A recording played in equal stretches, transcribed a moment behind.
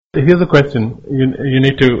Here's a question you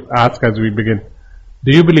need to ask as we begin.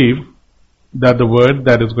 Do you believe that the word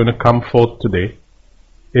that is going to come forth today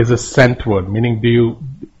is a sent word? Meaning,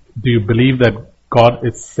 do you believe that God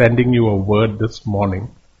is sending you a word this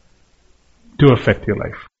morning to affect your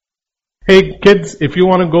life? Hey kids, if you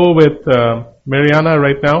want to go with Mariana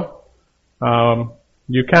right now,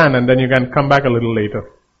 you can, and then you can come back a little later.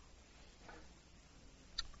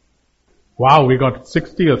 Wow, we got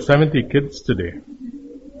 60 or 70 kids today.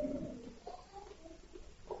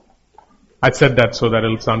 I said that so that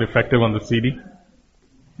it'll sound effective on the CD.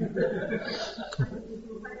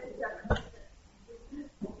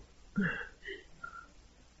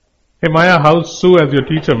 Hey Maya, how's Sue as your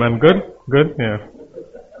teacher, man? Good? Good? Yeah.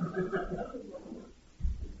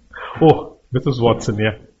 Oh, this is Watson,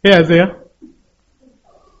 yeah. Hey Isaiah.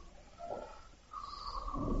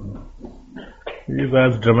 He's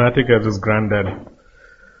as dramatic as his granddad.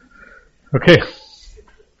 Okay.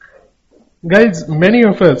 Guys, many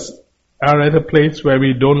of us are at a place where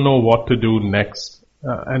we don't know what to do next.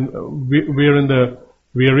 And we're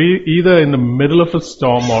either in the middle of a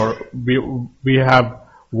storm or we have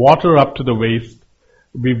water up to the waist.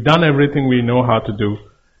 We've done everything we know how to do.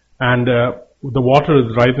 And the water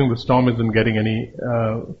is rising, the storm isn't getting any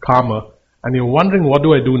calmer. And you're wondering, what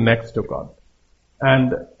do I do next to God?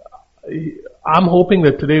 And I'm hoping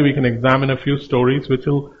that today we can examine a few stories which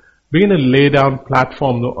will begin to lay down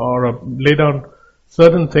platform or lay down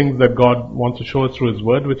certain things that God wants to show us through His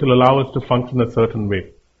Word, which will allow us to function a certain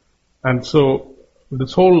way. And so,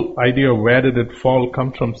 this whole idea of where did it fall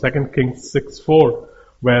comes from 2 Kings 6:4,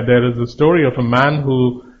 where there is a story of a man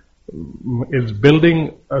who is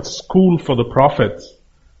building a school for the prophets,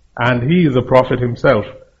 and he is a prophet himself.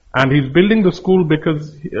 And he's building the school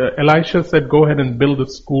because Elisha said, go ahead and build a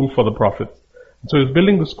school for the prophets. So he's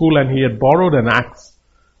building the school, and he had borrowed an axe.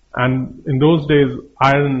 And in those days,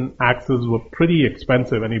 iron axes were pretty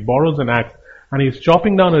expensive, and he borrows an axe, and he's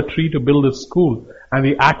chopping down a tree to build a school, and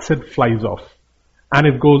the axe head flies off, and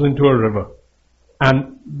it goes into a river.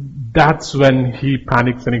 And that's when he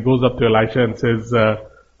panics, and he goes up to Elisha and says,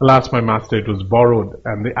 alas, my master, it was borrowed,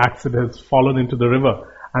 and the axe head has fallen into the river.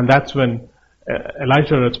 And that's when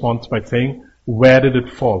Elisha responds by saying, where did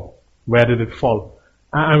it fall? Where did it fall?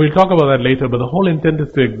 And we'll talk about that later, but the whole intent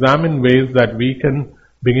is to examine ways that we can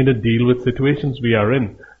begin to deal with situations we are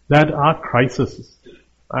in that are crises.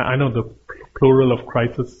 I know the plural of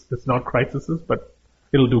crisis is not crises, but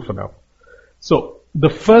it'll do for now. So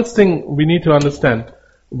the first thing we need to understand,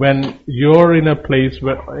 when you're in a place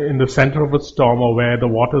where in the center of a storm or where the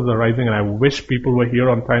waters are rising, and I wish people were here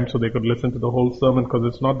on time so they could listen to the whole sermon because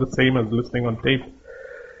it's not the same as listening on tape,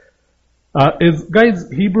 is guys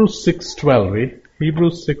Hebrews 6:12, eh?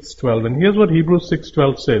 Hebrews 6:12, and here's what Hebrews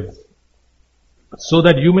 6:12 says. So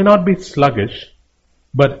that you may not be sluggish,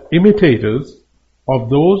 but imitators of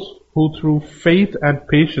those who through faith and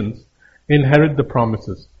patience inherit the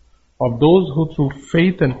promises. Of those who through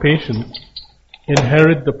faith and patience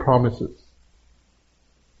inherit the promises.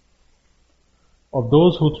 Of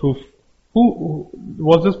those who through... Who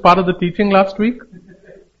was this part of the teaching last week?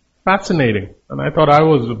 Fascinating. And I thought I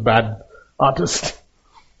was a bad artist.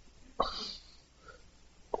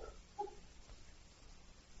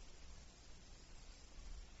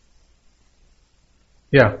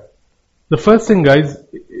 Yeah. The first thing, guys,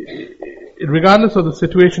 regardless of the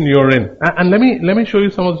situation you're in, and let me show you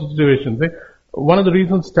some of the situations. One of the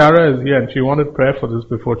reasons Tara is here, and she wanted prayer for this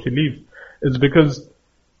before she leaves, is because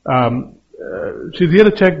she's here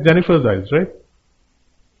to check Jennifer's eyes, right?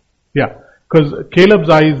 Yeah. Because Caleb's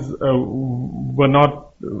eyes were not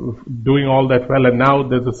doing all that well, and now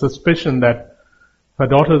there's a suspicion that her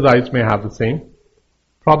daughter's eyes may have the same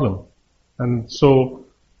problem. And so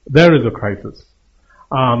there is a crisis.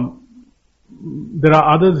 There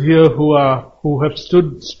are others here who have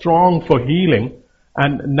stood strong for healing,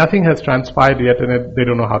 and nothing has transpired yet, and they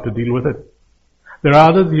don't know how to deal with it. There are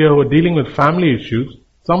others here who are dealing with family issues,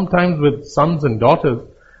 sometimes with sons and daughters,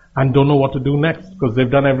 and don't know what to do next because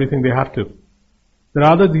they've done everything they have to. There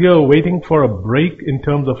are others here waiting for a break in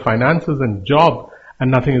terms of finances and job,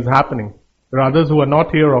 and nothing is happening. There are others who are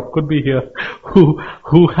not here or could be here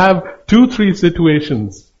who have 2-3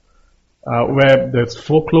 situations where there's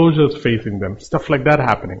foreclosures facing them, stuff like that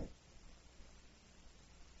happening.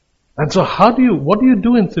 And so what do you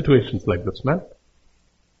do in situations like this, man?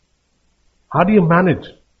 How do you manage?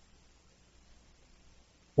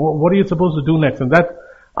 What are you supposed to do next? And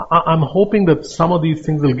I'm hoping that some of these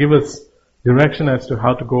things will give us direction as to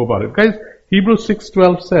how to go about it. Guys, Hebrews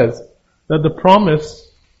 6:12 says that the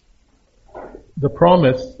promise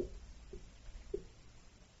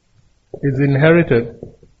is inherited.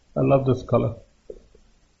 I love this color.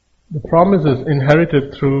 The promise is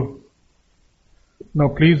inherited through... Now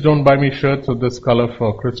please don't buy me shirts of this color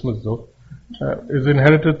for Christmas though. Is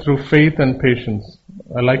inherited through faith and patience.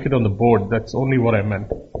 I like it on the board. That's only what I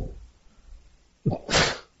meant.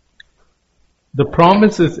 The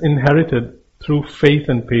promise is inherited through faith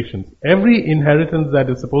and patience. Every inheritance that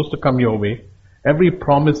is supposed to come your way, every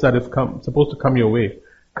promise that is supposed to come your way,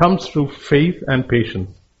 comes through faith and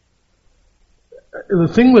patience. The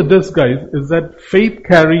thing with this, guys, is that faith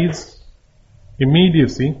carries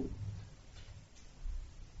immediacy.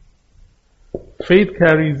 Faith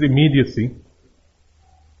carries immediacy.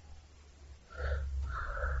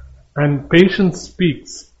 And patience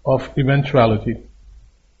speaks of eventuality.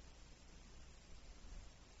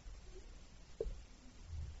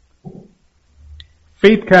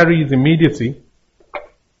 Faith carries immediacy,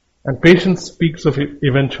 and patience speaks of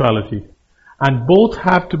eventuality. And both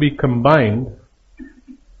have to be combined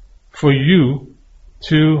for you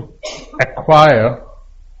to acquire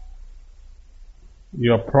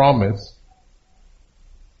your promise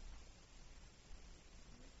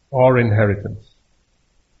or inheritance.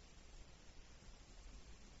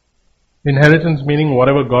 Inheritance meaning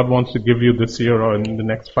whatever God wants to give you this year or in the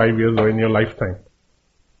next 5 years or in your lifetime.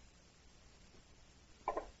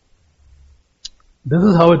 This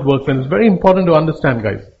is how it works, and it's very important to understand,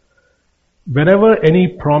 guys. Whenever any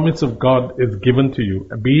promise of God is given to you,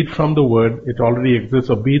 be it from the word, it already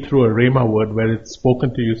exists, or be it through a rhema word where it's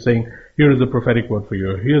spoken to you saying, here is a prophetic word for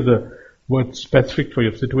you, or here's a word specific for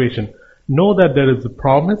your situation, know that there is a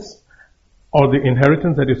promise or the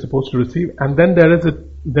inheritance that you're supposed to receive, and then there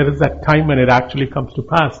is that time when it actually comes to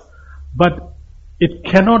pass. But it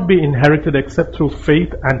cannot be inherited except through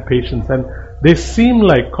faith and patience. And they seem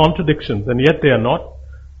like contradictions, and yet they are not.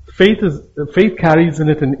 Faith carries in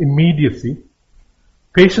it an immediacy.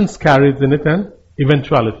 Patience carries in it an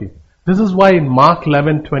eventuality. This is why in Mark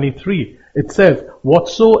 11:23 it says,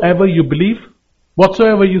 whatsoever you believe,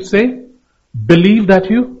 whatsoever you say, believe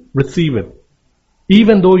that you receive it.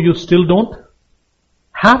 Even though you still don't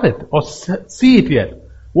have it or see it yet.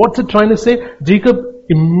 What's it trying to say? Jacob,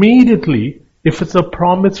 immediately, if it's a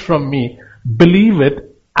promise from me, believe it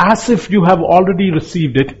as if you have already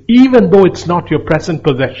received it, even though it's not your present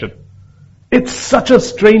possession. It's such a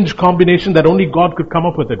strange combination that only God could come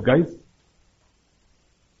up with it, guys.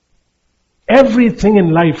 Everything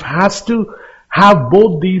in life has to have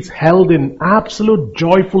both these held in absolute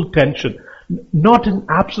joyful tension. Not in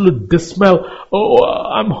absolute dismal, oh,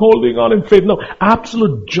 I'm holding on in faith. No,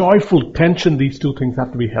 absolute joyful tension, these two things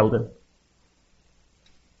have to be held in.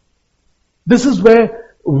 This is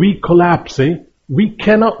where we collapse, we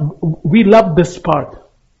love this part.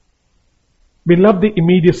 We love the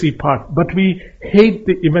immediacy part, but we hate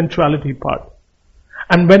the eventuality part.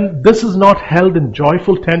 And when this is not held in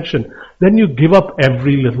joyful tension, then you give up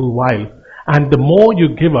every little while. And the more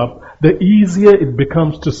you give up, the easier it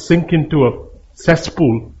becomes to sink into a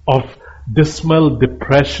cesspool of dismal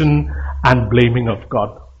depression and blaming of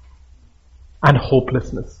God. And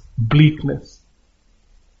hopelessness, bleakness.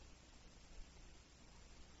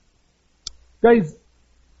 Guys,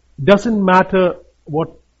 doesn't matter what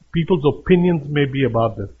people's opinions may be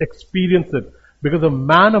about this. Experience it. Because a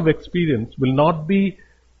man of experience will not be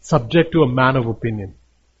subject to a man of opinion.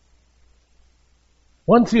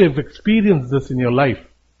 Once you have experienced this in your life,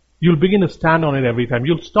 you'll begin to stand on it every time.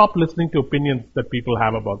 You'll stop listening to opinions that people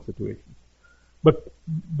have about situations.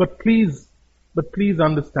 But please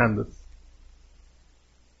understand this.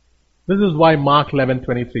 This is why Mark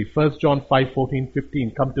 11:23, 1 John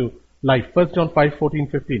 5:14-15 come to life. 1 John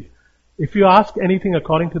 5:14-15. If you ask anything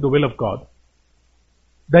according to the will of God,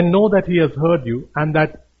 then know that He has heard you, and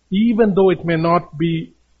that even though it may not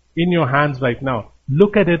be in your hands right now,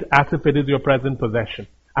 look at it as if it is your present possession,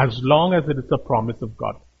 as long as it is a promise of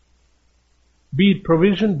God. Be it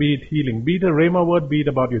provision, be it healing, be it a rhema word, be it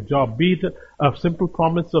about your job, be it a simple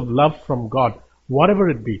promise of love from God, whatever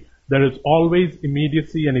it be, there is always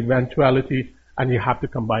immediacy and eventuality, and you have to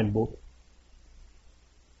combine both.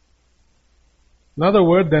 Another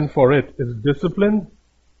word then for it is discipline,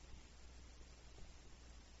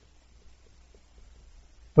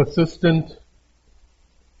 persistent,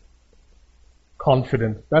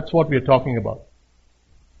 confidence. That's what we are talking about.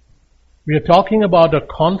 We are talking about a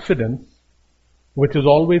confidence which is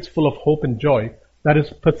always full of hope and joy, that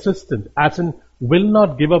is persistent, as in will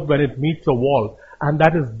not give up when it meets a wall, and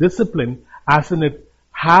that is discipline, as in it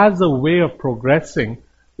has a way of progressing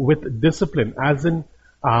with discipline, as in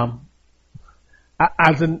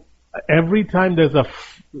every time there's a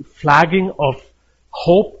flagging of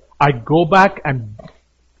hope, I go back and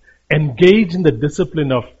engage in the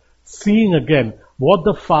discipline of seeing again what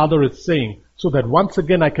the Father is saying, so that once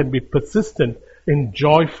again I can be persistent in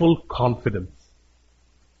joyful confidence.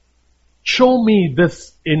 Show me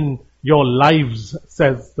this in your lives,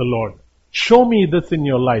 says the Lord. Show me this in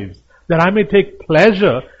your lives, that I may take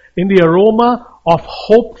pleasure in the aroma of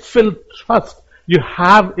hope-filled trust you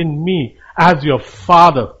have in me as your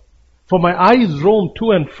Father. For my eyes roam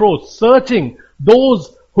to and fro, searching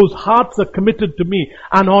those whose hearts are committed to me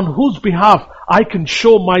and on whose behalf I can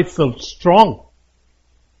show myself strong.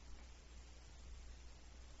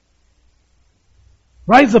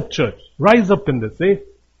 Rise up, church. Rise up in this, eh?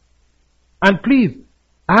 And please,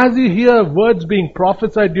 as you hear words being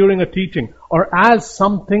prophesied during a teaching, or as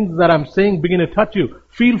some things that I'm saying begin to touch you,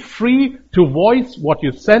 feel free to voice what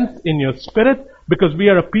you sense in your spirit, because we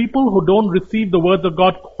are a people who don't receive the words of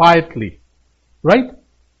God quietly. Right?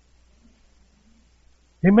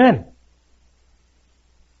 Amen.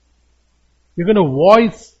 You're going to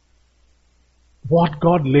voice what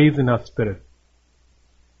God lays in our spirit.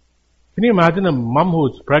 Can you imagine a mom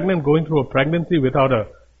who's pregnant going through a pregnancy without an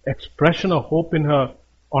expression of hope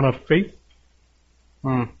on her face?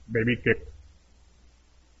 Baby kicked.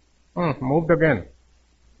 Moved again.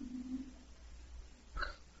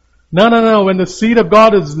 No. When the seed of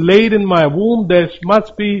God is laid in my womb, there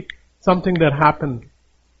must be something that happened.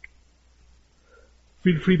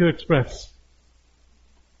 Feel free to express.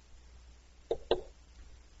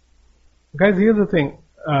 Guys, here's the thing.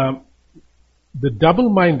 The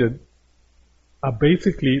double-minded are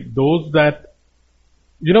basically those that,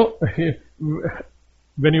 when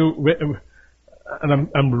you, and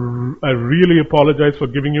I really apologize for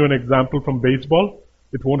giving you an example from baseball.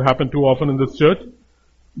 It won't happen too often in this church.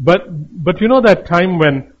 But you know that time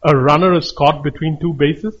when a runner is caught between two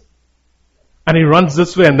bases? And he runs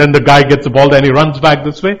this way and then the guy gets the ball, then he runs back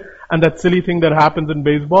this way. And that silly thing that happens in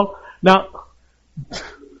baseball. Now,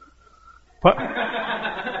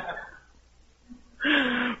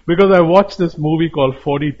 because I watched this movie called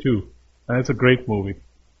 42. And it's a great movie.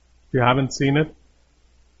 If you haven't seen it,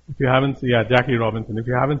 Jackie Robinson. If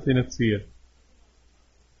you haven't seen it, see it.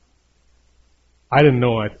 I didn't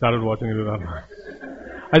know. I started watching it without.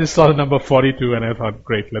 I just saw the number 42 and I thought,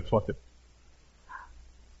 great, let's watch it.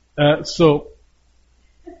 So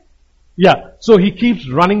he keeps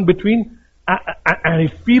running between and he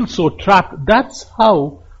feels so trapped. That's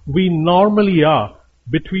how we normally are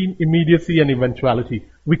between immediacy and eventuality.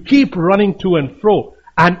 We keep running to and fro,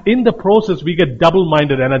 and in the process we get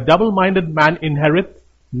double-minded, and a double-minded man inherits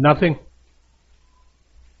nothing.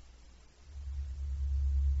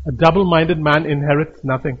 A double-minded man inherits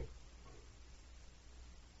nothing.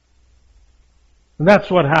 And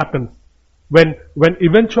that's what happens when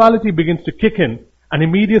eventuality begins to kick in and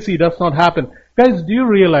immediacy does not happen. Guys, do you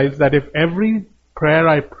realize that if every prayer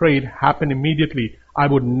I prayed happened immediately, I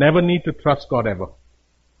would never need to trust God ever?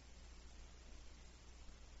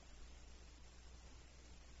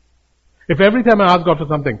 If every time I ask God for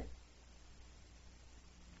something,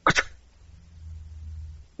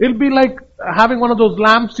 it'll be like having one of those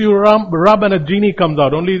lamps you rub and a genie comes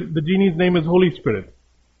out. Only the genie's name is Holy Spirit.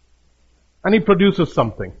 And he produces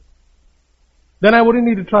something. Then I wouldn't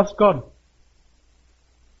need to trust God.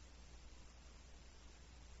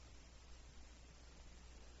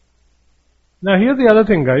 Now here's the other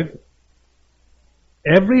thing, guys.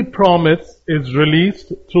 Every promise is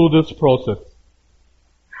released through this process.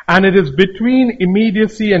 And it is between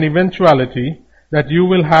immediacy and eventuality that you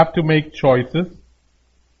will have to make choices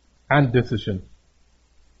and decisions.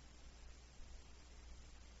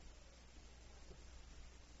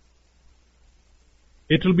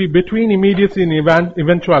 It will be between immediacy and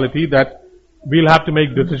eventuality that we'll have to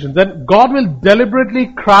make decisions. And God will deliberately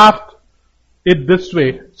craft it this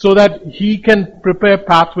way so that He can prepare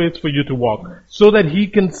pathways for you to walk. So that He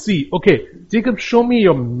can see, okay, Jacob, show me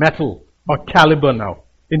your metal or caliber now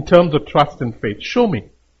in terms of trust and faith. Show me.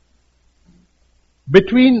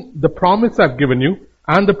 Between the promise I've given you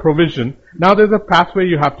and the provision, now there's a pathway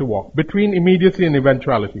you have to walk between immediacy and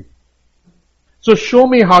eventuality. So show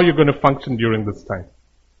me how you're going to function during this time.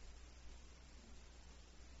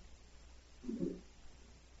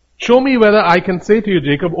 Show me whether I can say to you,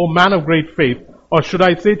 Jacob, O man of great faith, or should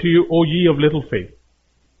I say to you, O ye of little faith?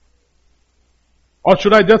 Or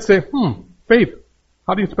should I just say, faith?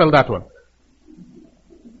 How do you spell that one?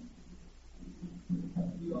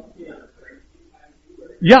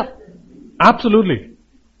 Yeah, absolutely.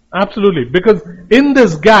 Absolutely. Because in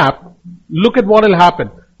this gap, look at what will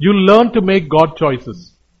happen. You learn to make God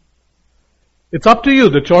choices. It's up to you.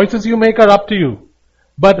 The choices you make are up to you.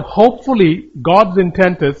 But hopefully, God's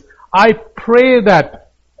intent is, I pray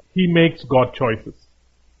that He makes God choices.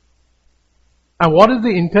 And what is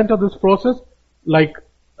the intent of this process? Like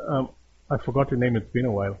I forgot your name, it's been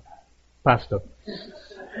a while. Pastor.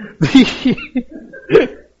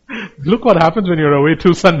 Look what happens when you're away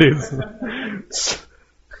 2 Sundays.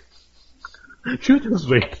 You just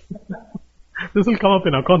wait. This will come up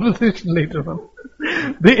in our conversation later on.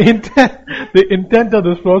 The intent of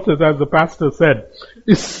this process, as the pastor said,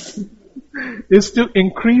 is to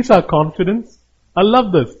increase our confidence. I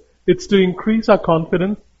love this. It's to increase our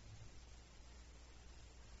confidence.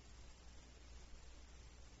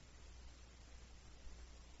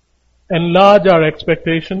 Enlarge our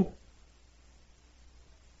expectation.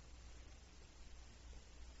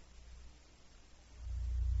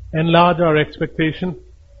 Enlarge our expectation.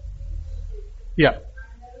 Yeah.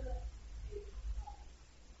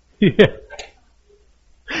 Yeah.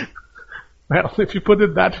 Well, if you put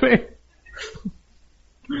it that way,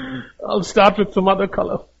 I'll start with some other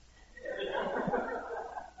color.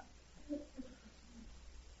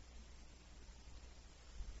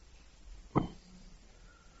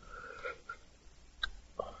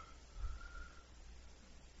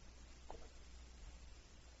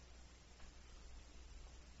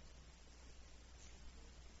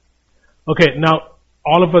 Okay, now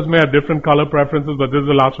all of us may have different color preferences, but this is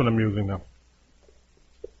the last one I'm using now.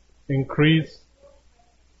 Increase.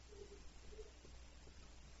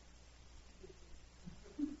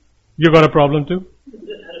 You got a problem too?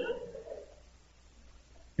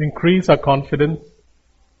 Increase our confidence.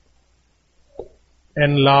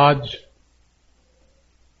 Enlarge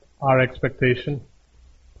our expectation.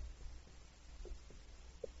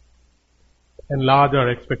 Enlarge our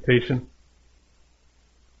expectation.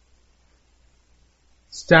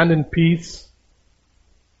 Stand in peace.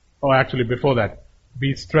 Or actually before that,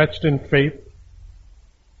 be stretched in faith.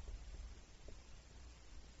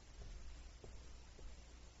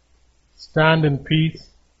 Stand in peace.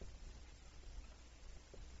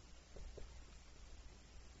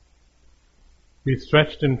 Be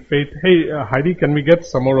stretched in faith. Hey, Heidi, can we get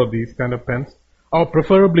some more of these kind of pens? Or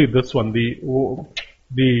preferably this one,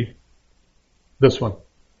 this one.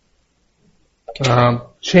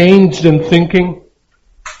 Changed in thinking.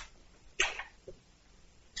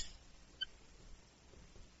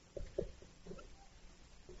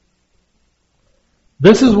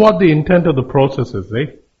 This is what the intent of the process is,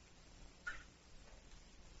 right?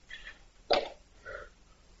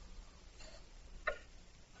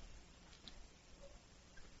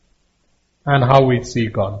 And how we see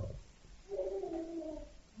God.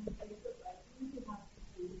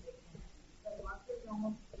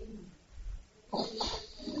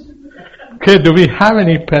 Okay, do we have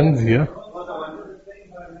any pens here?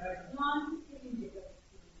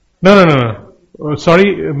 No.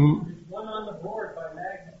 Sorry.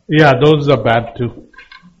 Yeah, those are bad too.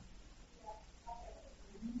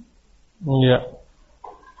 Yeah.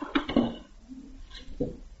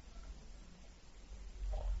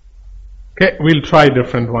 Okay, we'll try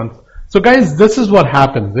different ones. So guys, this is what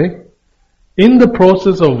happens, In the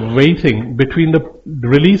process of waiting between the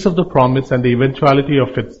release of the promise and the eventuality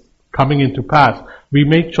of its coming into pass, we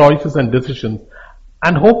make choices and decisions,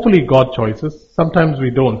 and hopefully God choices. Sometimes we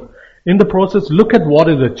don't. In the process, look at what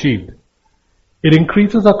is achieved. It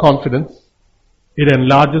increases our confidence. It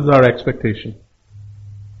enlarges our expectation.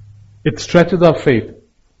 It stretches our faith.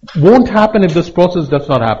 Won't happen if this process does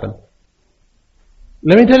not happen.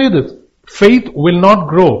 Let me tell you this. Faith will not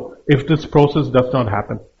grow if this process does not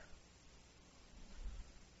happen.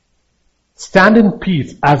 Stand in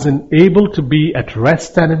peace, as in able to be at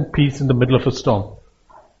rest and in peace in the middle of a storm.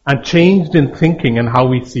 And changed in thinking and how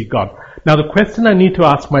we see God. Now the question I need to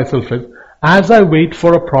ask myself is, as I wait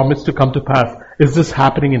for a promise to come to pass, is this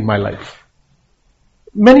happening in my life?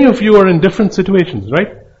 Many of you are in different situations,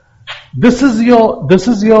 right? This is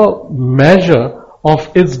your measure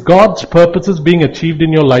of, is God's purposes being achieved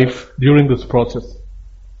in your life during this process?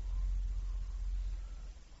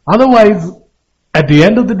 Otherwise, at the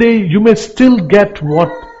end of the day, you may still get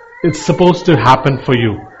what is supposed to happen for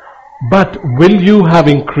you. But will you have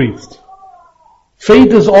increased?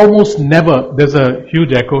 Faith is almost never, there's a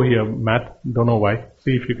huge echo here, Matt, don't know why.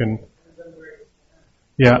 See if you can,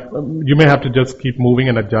 yeah, you may have to just keep moving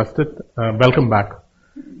and adjust it. Welcome back.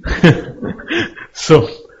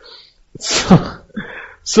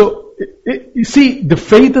 You see, the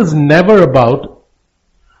faith is never about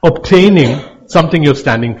obtaining something you're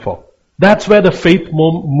standing for. That's where the faith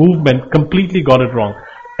movement completely got it wrong.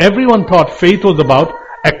 Everyone thought faith was about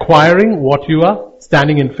acquiring what you are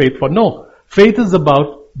standing in faith for. No, faith is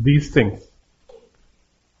about these things.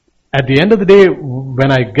 At the end of the day,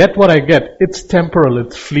 when I get what I get, it's temporal,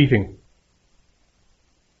 it's fleeting.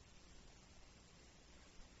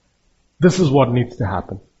 This is what needs to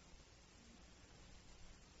happen.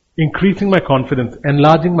 increasing my confidence,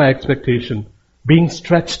 enlarging my expectation, being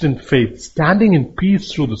stretched in faith, standing in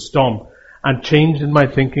peace through the storm, and change in my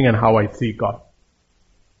thinking and how I see God.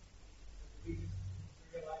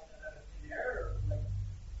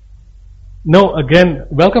 No, again,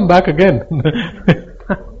 welcome back again.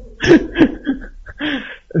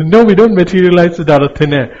 No, we don't materialize it out of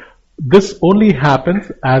thin air. This only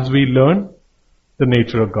happens as we learn the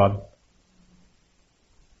nature of God.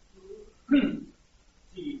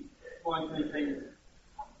 See, going through things.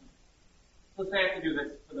 So say I have to do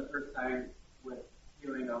this for the first time with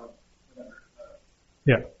healing of whatever.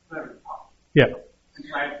 Yeah. Whatever it's called. Yeah. And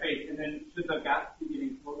so I have faith. And then should the gap be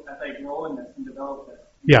getting close as I grow in this and develop this?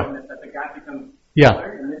 Yeah. And that the gap becomes Yeah.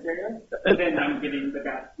 smaller in this area. And then I'm getting the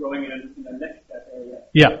gap growing in the next step area.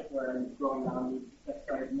 Yeah. Where I'm growing on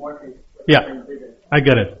exercise more faith. Yeah. Bigger. I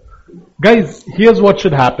get it. Guys, here's what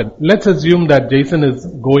should happen. Let's assume that Jason is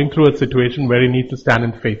going through a situation where he needs to stand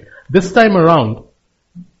in faith. This time around,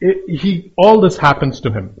 all this happens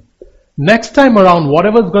to him. Next time around,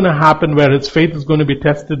 whatever's going to happen where his faith is going to be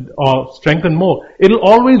tested or strengthened more, it'll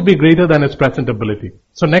always be greater than his present ability.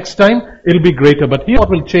 So next time, it'll be greater. But here what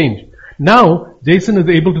will change? Now, Jason is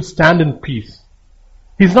able to stand in peace.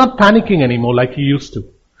 He's not panicking anymore like he used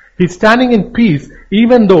to. He's standing in peace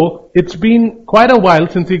even though it's been quite a while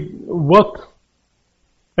since he worked.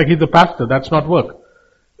 Like he's a pastor, that's not work.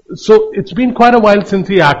 So it's been quite a while since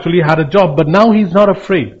he actually had a job, but now he's not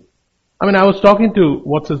afraid. I mean, I was talking to,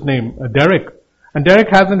 what's his name, Derek. And Derek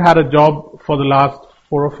hasn't had a job for the last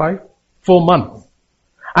 4 months.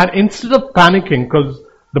 And instead of panicking, because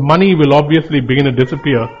the money will obviously begin to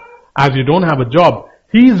disappear as you don't have a job,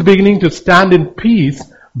 he's beginning to stand in peace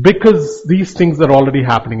because these things are already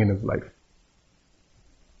happening in his life.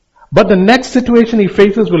 But the next situation he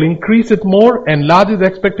faces will increase it more, enlarge his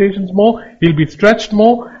expectations more, he'll be stretched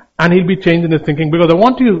more, and he'll be changed in his thinking. Because I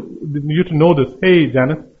want you to know this. Hey,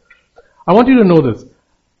 Janice. I want you to know this.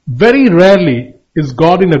 Very rarely is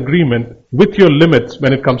God in agreement with your limits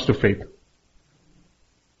when it comes to faith.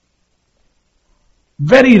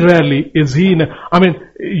 Very rarely is he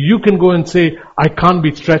you can go and say, I can't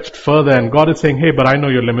be stretched further, and God is saying, hey, but I know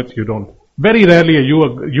your limits, you don't. Very rarely are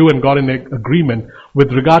you and God in agreement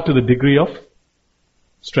with regard to the degree of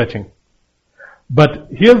stretching. But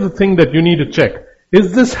here's the thing that you need to check.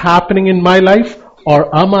 Is this happening in my life,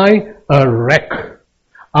 or am I a wreck?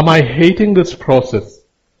 Am I hating this process?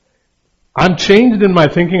 I'm changed in my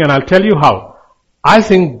thinking, and I'll tell you how. I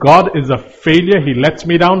think God is a failure. He lets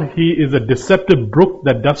me down. He is a deceptive brook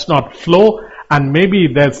that does not flow. And maybe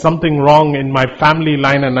there's something wrong in my family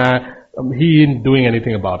line and he ain't doing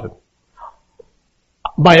anything about it.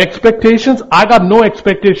 My expectations, I got no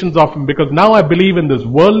expectations of him because now I believe in this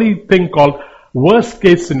worldly thing called worst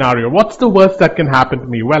case scenario. What's the worst that can happen to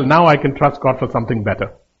me? Well, now I can trust God for something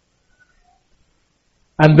better.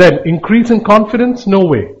 And then increase in confidence? No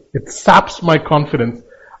way. It saps my confidence.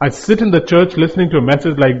 I sit in the church listening to a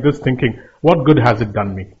message like this thinking, what good has it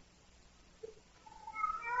done me?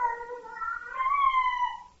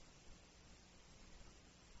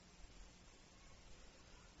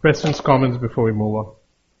 Questions, comments before we move on?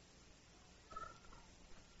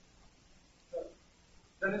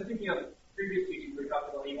 So I'm just thinking of previous weeks we talked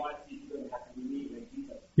about you want to see people that have to be like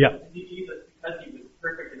Jesus. Yeah. To see Jesus because he was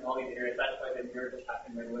perfect in all these areas. That's why the miracles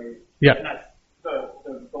happen right away. Yeah. And that's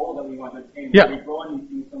the goal that we want to attain. Yeah. We grow in these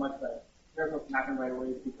things so much that miracles can happen right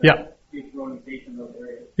away because Yeah. we've grown in faith in those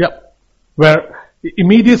areas. Yep. Where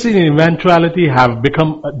immediacy and eventuality have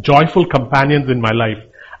become joyful companions in my life.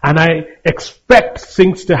 And I expect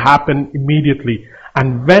things to happen immediately.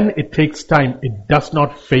 And when it takes time, it does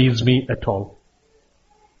not faze me at all.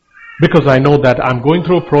 Because I know that I'm going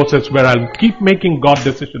through a process where I'll keep making God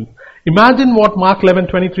decisions. Imagine what Mark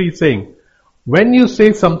 11:23 is saying. When you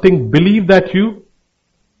say something, believe that you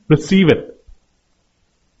receive it.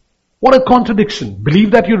 What a contradiction.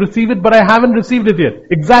 Believe that you receive it, but I haven't received it yet.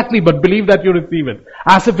 Exactly, but believe that you receive it.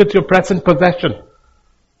 As if it's your present possession.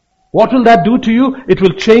 What will that do to you? It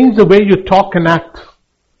will change the way you talk and act.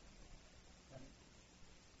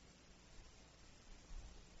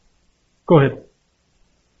 Go ahead.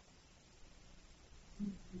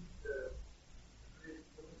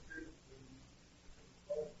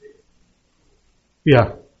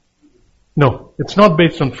 Yeah. No, it's not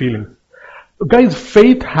based on feelings. Guys,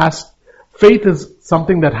 faith is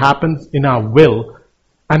something that happens in our will.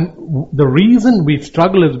 And the reason we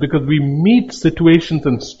struggle is because we meet situations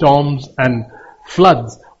and storms and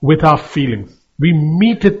floods with our feelings. We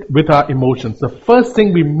meet it with our emotions. The first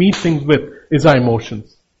thing we meet things with is our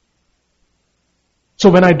emotions. So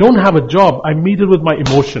when I don't have a job, I meet it with my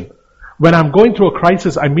emotion. When I'm going through a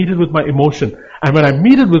crisis, I meet it with my emotion. And when I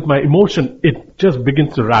meet it with my emotion, it just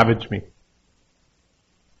begins to ravage me.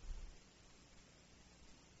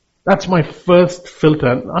 That's my first filter.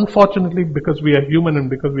 And unfortunately, because we are human and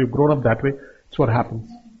because we've grown up that way, it's what happens.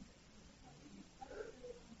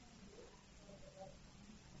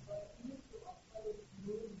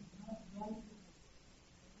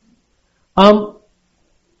 I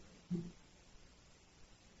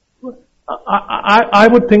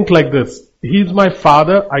would think like this. He's my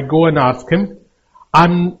father. I go and ask him.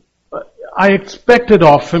 I expect it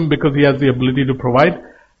of him because he has the ability to provide.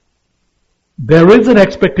 There is an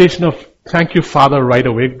expectation of thank you, Father, right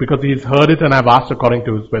away because he's heard it and I've asked according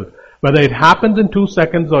to his will. Whether it happens in 2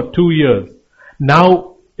 seconds or 2 years,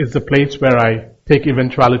 now is the place where I take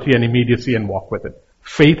eventuality and immediacy and walk with it.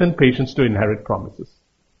 Faith and patience to inherit promises.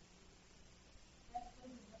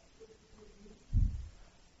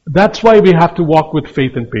 That's why we have to walk with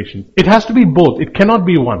faith and patience. It has to be both. It cannot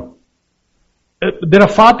be one. There are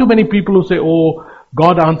far too many people who say, oh,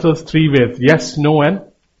 God answers 3 ways. Yes, no, and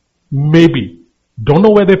maybe. Don't know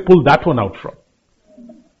where they pulled that one out from.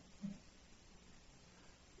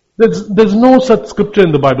 There's no such scripture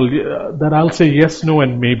in the Bible that I'll say yes, no,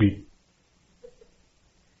 and maybe.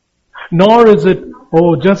 Nor is it,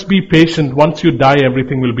 oh, just be patient. Once you die,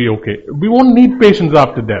 everything will be okay. We won't need patience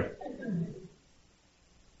after death.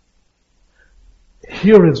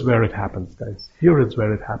 Here is where it happens, guys. Here is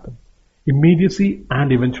where it happens. Immediacy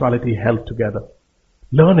and eventuality held together.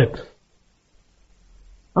 Learn it.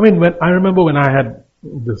 I remember when I had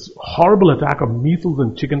this horrible attack of measles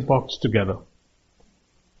and chickenpox together.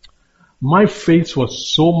 My face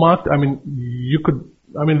was so marked. It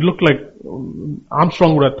looked like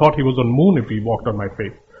Armstrong would have thought he was on moon if he walked on my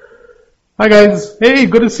face. Hi guys. Hey,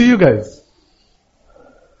 good to see you guys.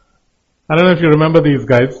 I don't know if you remember these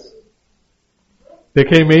guys. They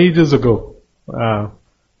came ages ago.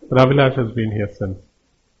 Ravilash has been here since.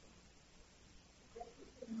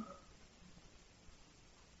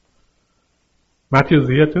 Matthew's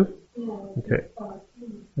here too? Okay.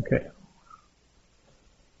 Okay.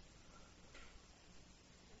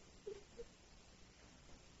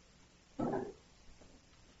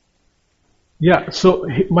 Yeah, so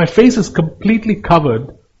my face is completely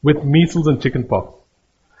covered with measles and chickenpox.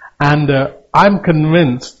 And I'm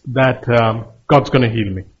convinced that God's going to heal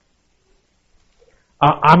me.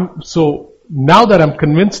 So now that I'm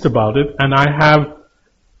convinced about it and I have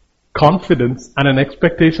confidence and an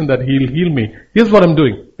expectation that He'll heal me, here's what I'm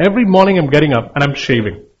doing. Every morning I'm getting up and I'm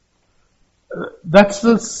shaving. That's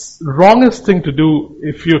the wrongest thing to do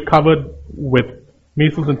if you're covered with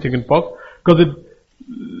measles and chickenpox, because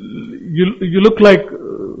you look like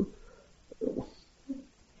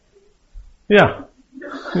yeah.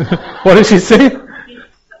 What did she say?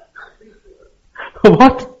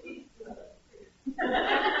 What?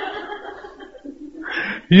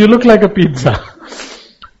 You look like a pizza.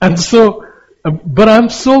 And so, but I'm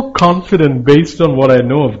so confident based on what I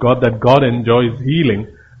know of God that God enjoys healing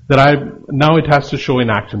that now it has to show in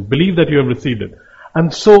action. Believe that you have received it.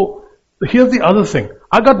 And so, here's the other thing.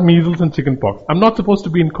 I got measles and chickenpox. I'm not supposed to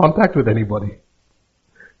be in contact with anybody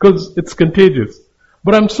because it's contagious.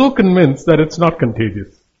 But I'm so convinced that it's not contagious.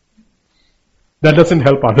 That doesn't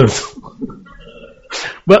help others.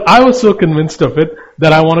 But I was so convinced of it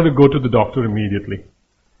that I wanted to go to the doctor immediately.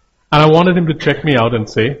 And I wanted him to check me out and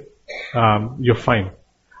say, you're fine.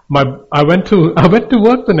 I went to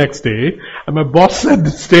work the next day and my boss said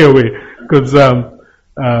stay away because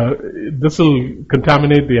this will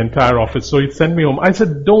contaminate the entire office. So he sent me home. I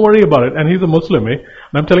said, don't worry about it. And he's a Muslim, And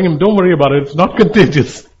I'm telling him, don't worry about it. It's not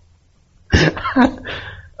contagious.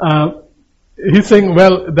 He's saying,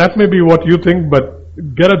 well, that may be what you think, but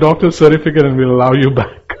get a doctor's certificate and we'll allow you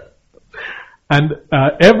back. And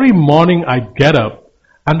every morning I get up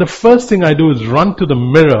and the first thing I do is run to the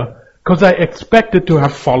mirror because I expect it to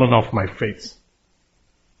have fallen off my face.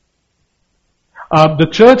 The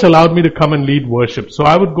church allowed me to come and lead worship. So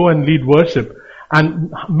I would go and lead worship.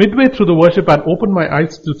 And midway through the worship, I'd open my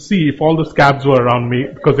eyes to see if all the scabs were around me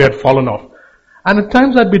because they had fallen off. And at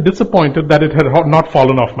times I'd be disappointed that it had not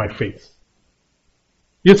fallen off my face.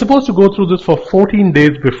 You're supposed to go through this for 14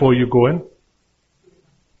 days before you go and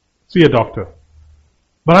see a doctor.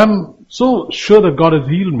 But I'm so sure that God has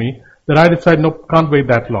healed me that I decide, nope, can't wait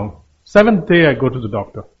that long. 7th day I go to the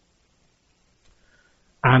doctor.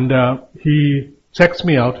 And he checks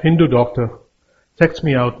me out, Hindu doctor, checks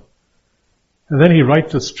me out. And then he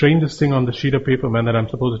writes the strangest thing on the sheet of paper, man, that I'm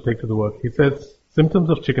supposed to take to the work. He says,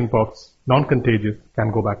 symptoms of chickenpox, non-contagious,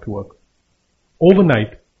 can go back to work.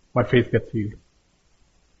 Overnight, my face gets healed.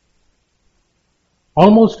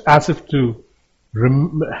 Almost as if to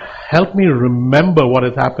help me remember what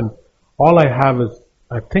has happened all I have is,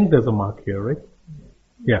 I think there's a mark here, right?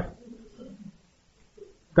 Yeah.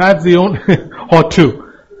 That's the only, or two.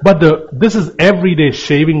 But this is every day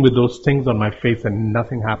shaving with those things on my face and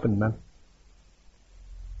nothing happened, man.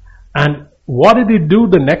 And what did it do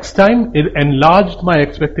the next time? It enlarged my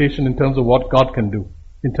expectation in terms of what God can do,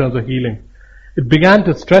 in terms of healing. It began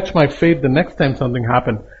to stretch my faith the next time something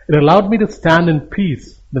happened. It allowed me to stand in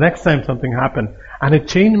peace the next time something happened. And it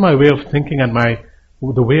changed my way of thinking and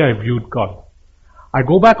the way I viewed God. I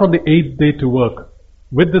go back on the 8th day to work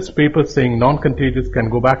with this paper saying non-contagious can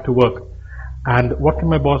go back to work. And what can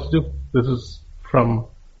my boss do? This is from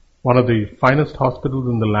one of the finest hospitals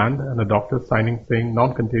in the land, and a doctor signing saying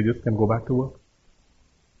non-contagious can go back to work.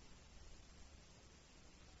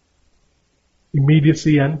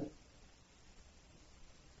 Immediacy and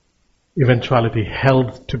eventuality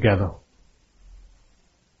held together.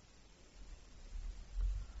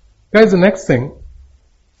 Guys, the next thing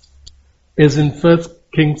is in 1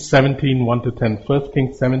 Kings 17, 1-10. 1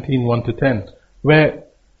 Kings 17, 1-10, where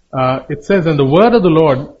it says, and the word of the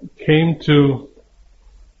Lord came to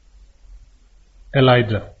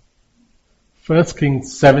Elijah. 1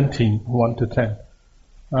 Kings 17, 1-10.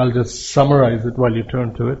 I'll just summarize it while you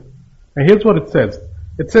turn to it. And here's what it says.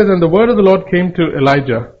 It says, and the word of the Lord came to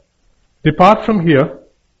Elijah, depart from here,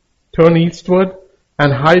 turn eastward,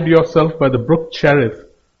 and hide yourself by the brook Cherith,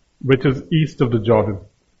 which is east of the Jordan.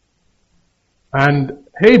 And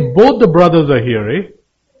hey, both the brothers are here, eh?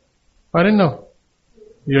 I didn't know.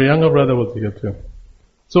 Your younger brother was here too.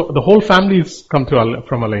 So the whole family's come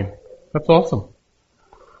from Elaine. That's awesome.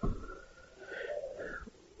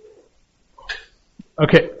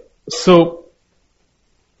 Okay, so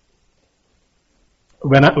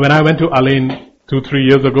when I went to Elaine 2-3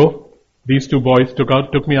 years ago, these two boys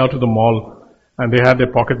took me out to the mall, and they had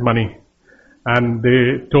their pocket money, and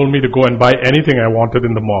they told me to go and buy anything I wanted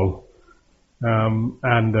in the mall.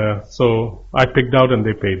 So I picked out and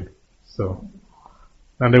they paid.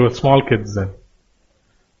 And they were small kids then.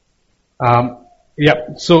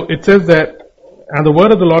 So it says that, and the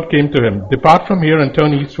word of the Lord came to him, depart from here and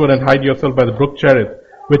turn eastward and hide yourself by the brook Cherith,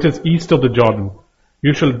 which is east of the Jordan.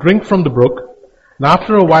 You shall drink from the brook. And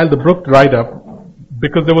after a while the brook dried up,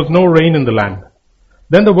 because there was no rain in the land.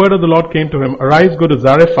 Then the word of the Lord came to him, arise, go to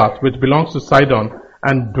Zarephath, which belongs to Sidon,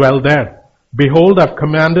 and dwell there. Behold, I've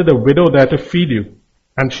commanded a widow there to feed you.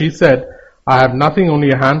 And she said, I have nothing, only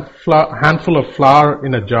a handful of flour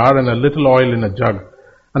in a jar and a little oil in a jug.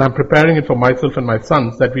 And I'm preparing it for myself and my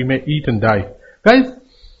sons, that we may eat and die. Guys,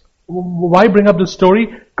 why bring up this story?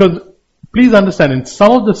 Because please understand, in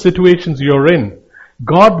some of the situations you're in,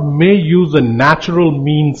 God may use a natural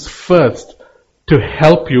means first to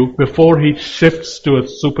help you before He shifts to a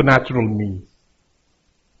supernatural means.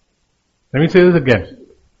 Let me say this again.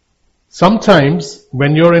 Sometimes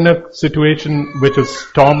when you're in a situation which is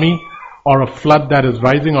stormy, or a flood that is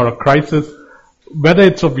rising, or a crisis, whether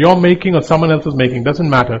it's of your making or someone else's making, doesn't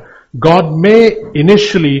matter. God may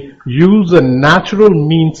initially use a natural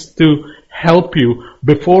means to help you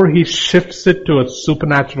before He shifts it to a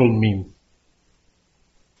supernatural means.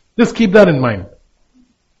 Just keep that in mind.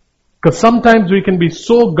 Because sometimes we can be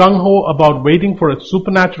so gung-ho about waiting for a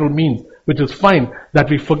supernatural means, which is fine, that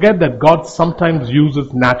we forget that God sometimes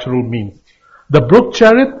uses natural means. The brook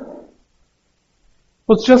Cherith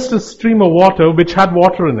was just a stream of water which had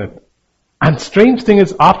water in it. And strange thing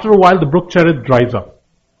is, after a while the brook Cherith dries up.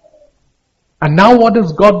 And now what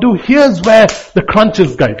does God do? Here's where the crunch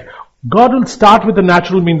is, guys. God will start with the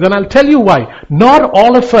natural means, and I'll tell you why. Not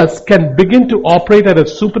all of us can begin to operate at a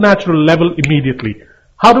supernatural level immediately.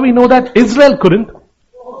 How do we know that? Israel couldn't.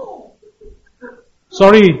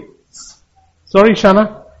 Sorry,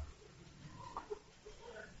 Shana.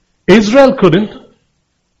 Israel couldn't.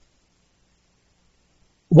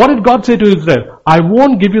 What did God say to Israel? I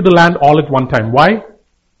won't give you the land all at one time. Why?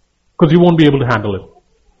 Because you won't be able to handle it.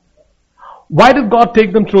 Why did God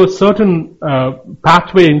take them through a certain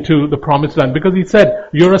pathway into the promised land? Because He said,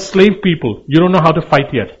 you're a slave people. You don't know how to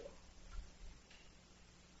fight yet.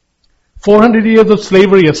 400 years of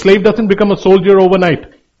slavery. A slave doesn't become a soldier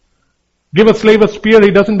overnight. Give a slave a spear,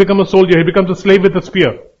 he doesn't become a soldier. He becomes a slave with a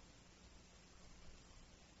spear.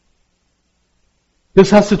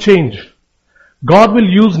 This has to change. God will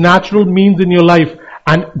use natural means in your life,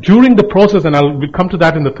 and during the process, and we'll come to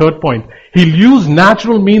that in the third point, He'll use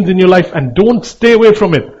natural means in your life, and don't stay away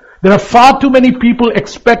from it. There are far too many people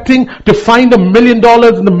expecting to find $1 million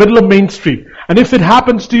in the middle of Main Street. And if it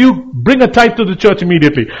happens to you, bring a tithe to the church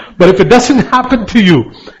immediately. But if it doesn't happen to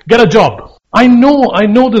you, get a job. I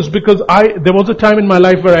know this because there was a time in my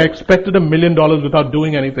life where I expected $1 million without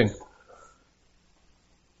doing anything.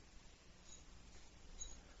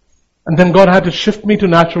 And then God had to shift me to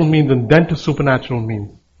natural means and then to supernatural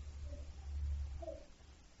means.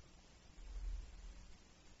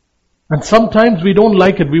 And sometimes we don't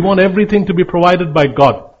like it. We want everything to be provided by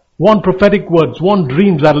God. Want prophetic words, want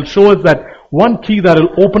dreams that will show us that one key that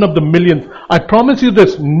will open up the millions. I promise you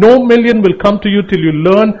this, no million will come to you till you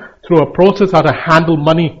learn through a process how to handle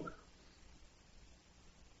money.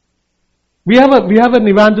 We have an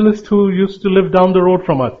evangelist who used to live down the road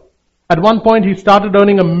from us. At one point he started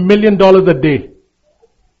earning $1 million a day.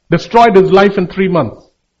 Destroyed his life in 3 months.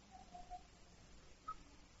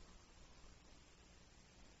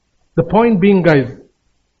 The point being, guys,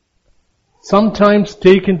 sometimes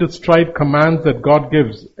take into stride commands that God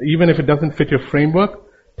gives, even if it doesn't fit your framework.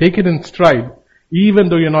 Take it in stride, even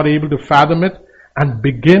though you're not able to fathom it, and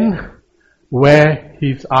begin where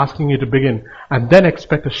He's asking you to begin, and then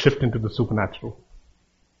expect a shift into the supernatural.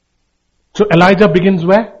 So Elijah begins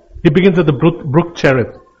where? He begins at the brook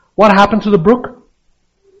Cherith. What happens to the brook?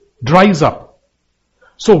 Dries up.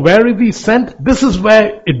 So where is he sent? This is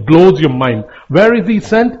where it blows your mind. Where is he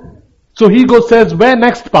sent? So he says, where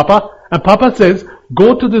next, Papa? And Papa says,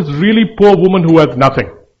 go to this really poor woman who has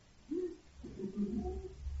nothing.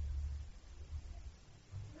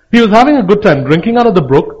 He was having a good time drinking out of the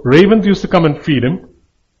brook. Ravens used to come and feed him.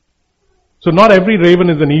 So not every raven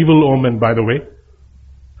is an evil omen, by the way.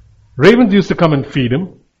 Ravens used to come and feed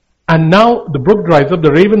him. And now the brook dries up.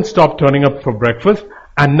 The ravens stop turning up for breakfast.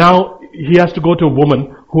 And now he has to go to a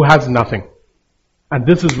woman who has nothing. And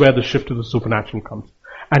this is where the shift to the supernatural comes.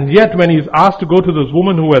 And yet when he's asked to go to this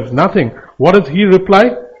woman who has nothing, what does he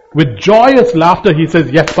reply? With joyous laughter he says,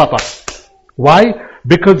 yes, Papa. Why?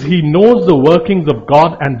 Because he knows the workings of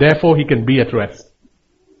God and therefore he can be at rest.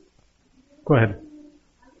 Go ahead.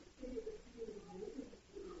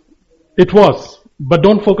 It was. But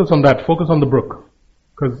don't focus on that. Focus on the brook.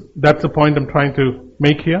 Because that's the point I'm trying to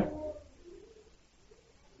make here.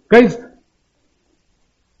 Guys,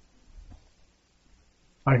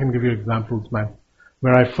 I can give you examples, man,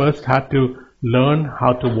 where I first had to learn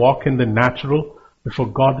how to walk in the natural before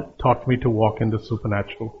God taught me to walk in the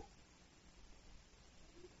supernatural.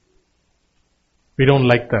 We don't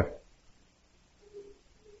like that.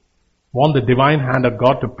 Want the divine hand of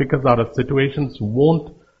God to pick us out of situations,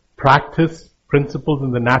 won't practice principles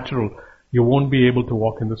in the natural, you won't be able to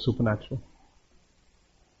walk in the supernatural.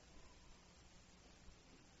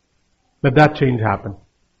 Let that change happen.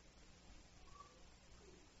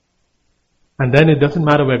 And then it doesn't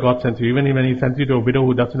matter where God sends you. Even when He sends you to a widow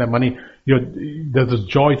who doesn't have money, there's this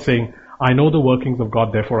joy saying, I know the workings of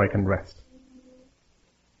God, therefore I can rest.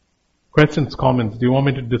 Questions, comments? Do you want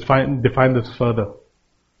me to define this further?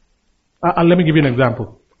 Let me give you an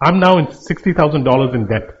example. I'm now in $60,000 in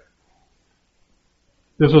debt.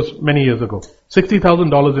 This was many years ago.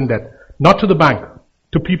 $60,000 in debt. Not to the bank,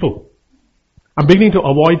 to people. I'm beginning to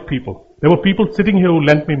avoid people. There were people sitting here who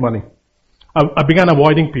lent me money. I began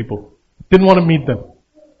avoiding people. Didn't want to meet them.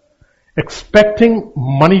 Expecting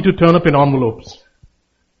money to turn up in envelopes.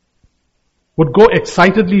 Would go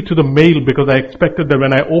excitedly to the mail because I expected that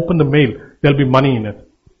when I open the mail, there'll be money in it.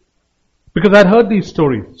 Because I'd heard these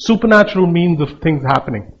stories. Supernatural means of things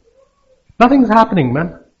happening. Nothing's happening,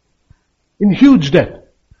 man. In huge debt.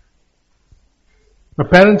 My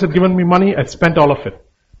parents had given me money, I spent all of it.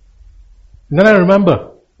 And then I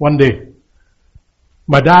remember one day,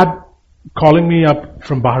 my dad calling me up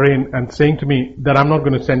from Bahrain and saying to me that I'm not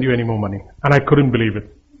going to send you any more money. And I couldn't believe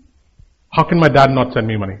it. How can my dad not send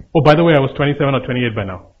me money? Oh, by the way, I was 27 or 28 by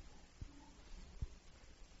now.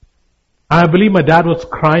 I believe my dad was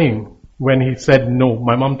crying when he said no.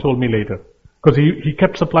 My mom told me later. Because he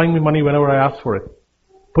kept supplying me money whenever I asked for it.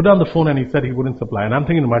 Put down the phone and he said he wouldn't supply. And I'm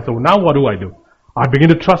thinking to myself, now what do I do? I begin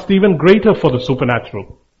to trust even greater for the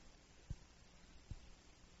supernatural.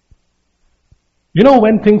 You know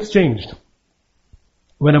when things changed?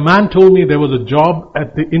 When a man told me there was a job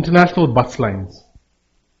at the international bus lines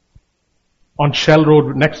on Shell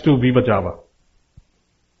Road next to Viva Java.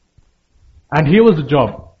 And here was the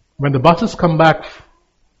job. When the buses come back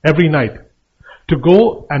every night, to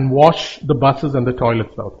go and wash the buses and the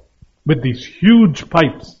toilets out with these huge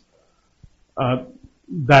pipes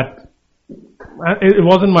that it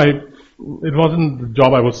wasn't the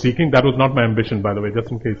job I was seeking. That was not my ambition, by the way,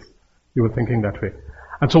 just in case you were thinking that way.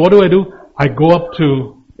 And so what do? I go up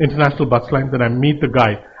to international bus lines and I meet the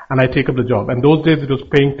guy and I take up the job. And those days it was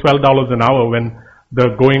paying $12 an hour when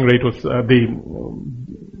the going rate was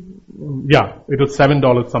it was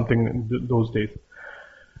 $7 something in those days.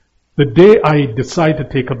 The day I decided to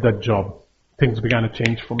take up that job, things began to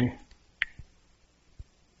change for me.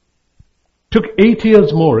 Took 8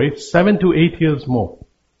 years more, 7 to 8 years more.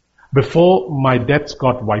 before my debts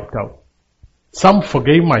got wiped out. Some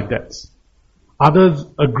forgave my debts. Others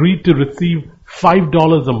agreed to receive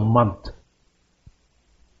 $5 a month.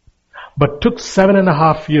 But took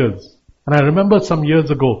 7.5 years. And I remember some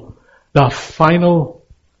years ago, the final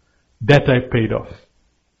debt I paid off.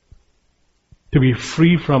 To be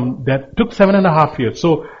free from debt took 7.5 years.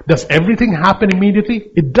 So does everything happen immediately?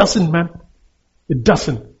 It doesn't, man. It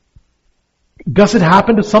doesn't. Does it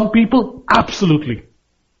happen to some people? Absolutely.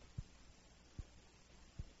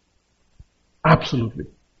 Absolutely.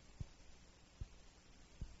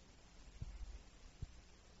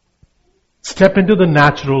 Step into the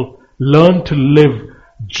natural, learn to live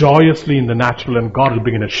joyously in the natural, and God will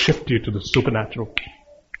begin to shift you to the supernatural.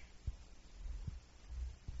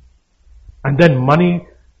 And then money,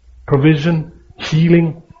 provision,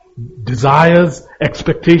 healing, desires,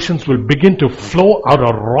 expectations will begin to flow out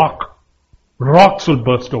of rock. Rocks will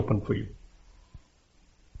burst open for you.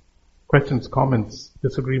 Questions, comments,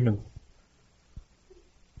 disagreements?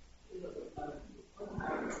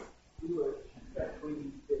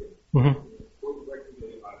 Mm-hmm.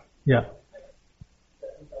 Yeah.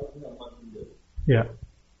 Yeah.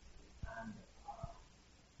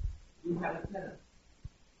 We had a tenant,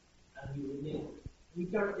 and he remained. He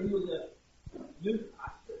was a youth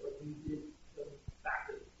pastor, but he did some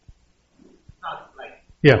practice. Not like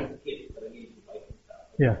kids, but I mean, his wife and stuff.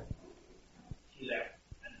 Yeah. She left,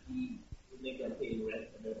 and he would make them pay rent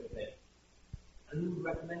and everything. And he would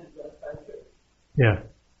recommend it to us by church. Yeah.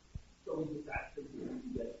 So we just asked him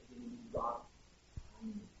to get God.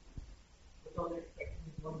 But all they're expecting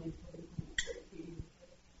is one day somebody comes to church saying,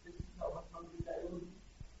 this is how much money I owe you.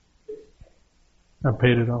 I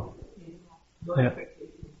paid it off. No Yeah.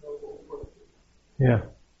 expectations, no hope. Yeah.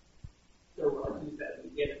 So as you said, we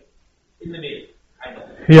get it in the middle, kind of.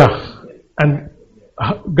 Yeah. And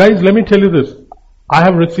guys, let me tell you this. I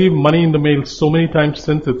have received money in the mail so many times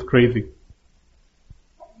since, it's crazy.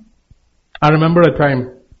 I remember a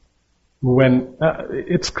time when,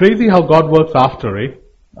 it's crazy how God works after, eh?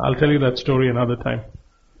 I'll tell you that story another time.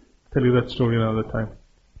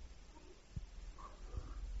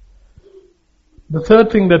 The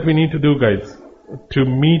third thing that we need to do, guys, to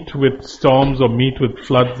meet with storms or meet with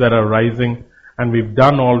floods that are rising, and we've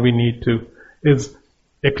done all we need to, is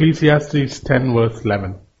Ecclesiastes 10 verse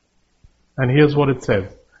 11. And here's what it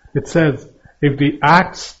says. It says, if the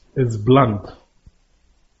axe is blunt,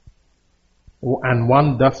 and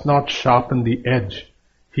one does not sharpen the edge,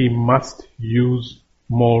 he must use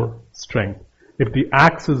more strength. If the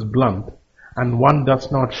axe is blunt, and one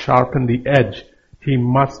does not sharpen the edge, he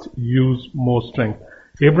must use more strength.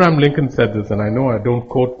 Abraham Lincoln said this, and I know I don't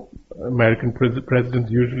quote American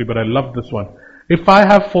presidents usually, but I love this one. If I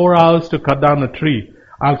have 4 hours to cut down a tree,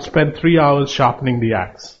 I'll spend 3 hours sharpening the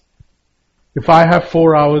axe. If I have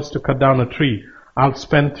 4 hours to cut down a tree, I'll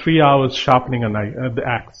spend 3 hours sharpening the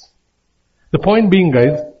axe. The point being,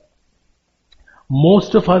 guys,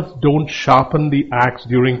 most of us don't sharpen the axe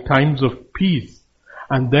during times of peace.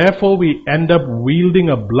 And therefore we end up wielding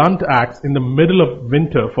a blunt axe in the middle of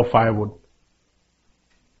winter for firewood.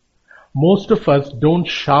 Most of us don't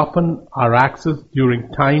sharpen our axes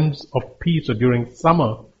during times of peace or during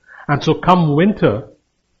summer. And so come winter,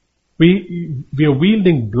 we are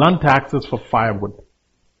wielding blunt axes for firewood.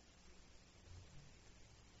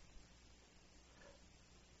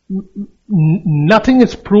 Nothing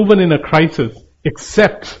is proven in a crisis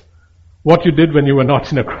except what you did when you were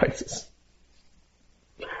not in a crisis.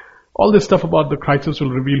 All this stuff about the crisis will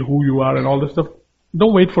reveal who you are and all this stuff.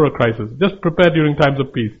 Don't wait for a crisis. Just prepare during times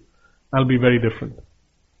of peace. That'll be very different.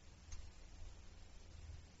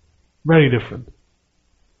 Very different.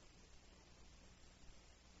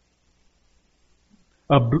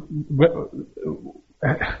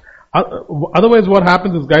 Otherwise what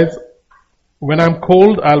happens is, guys, when I'm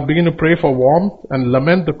cold, I'll begin to pray for warmth and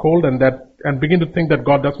lament the cold and begin to think that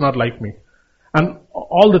God does not like me. And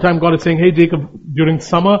all the time God is saying, hey Jacob, during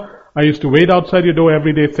summer, I used to wait outside your door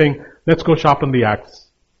every day saying, let's go sharpen the axe.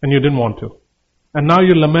 And you didn't want to. And now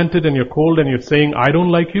you're lamented and you're cold and you're saying, I don't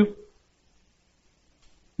like you.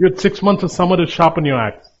 You had 6 months of summer to sharpen your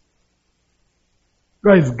axe.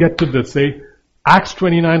 Guys, get to this, eh? Acts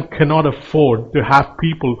 29 cannot afford to have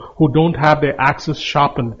people who don't have their axes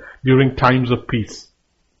sharpened during times of peace.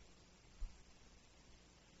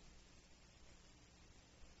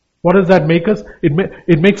 What does that make us?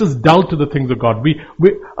 It makes us dull to the things of God.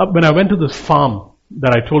 When I went to this farm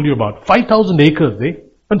that I told you about, 5,000 acres,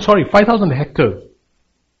 5,000 hectares.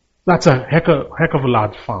 That's a heck of a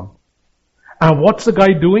large farm. And what's the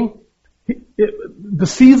guy doing? The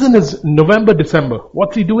season is November, December.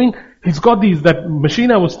 What's he doing? He's got that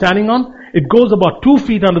machine I was standing on. It goes about 2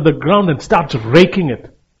 feet under the ground and starts raking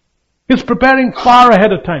it. He's preparing far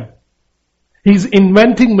ahead of time. He's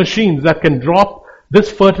inventing machines that can drop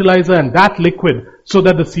this fertilizer and that liquid so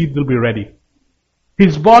that the seeds will be ready.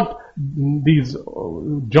 He's bought these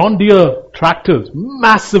John Deere tractors,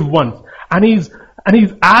 massive ones, and he's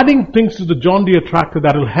adding things to the John Deere tractor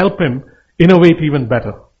that will help him innovate even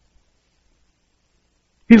better.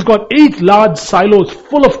 He's got 8 large silos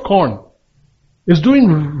full of corn. He's doing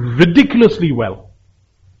ridiculously well.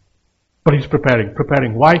 But he's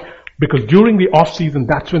preparing. Why? Because during the off season,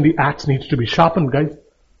 that's when the axe needs to be sharpened, guys.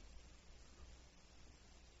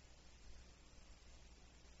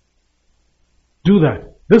 Do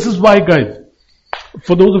that. This is why, guys,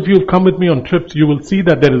 for those of you who've come with me on trips, you will see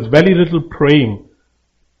that there is very little praying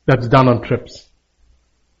that's done on trips.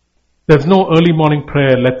 There's no early morning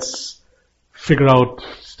prayer, let's figure out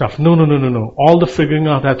stuff. No. All the figuring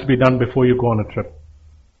out has to be done before you go on a trip.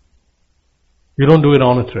 You don't do it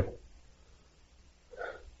on a trip.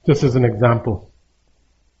 Just as an example.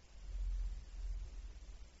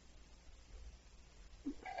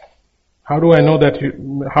 How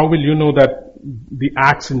will you know that the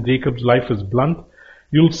axe in Jacob's life is blunt?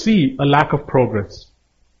 You'll see a lack of progress.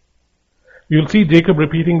 You'll see Jacob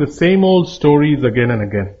repeating the same old stories again and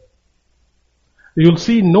again. You'll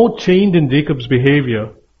see no change in Jacob's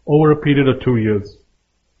behavior over a period of 2 years.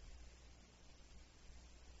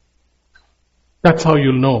 That's how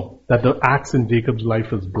you'll know that the axe in Jacob's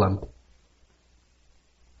life is blunt.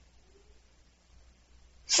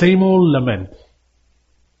 Same old lament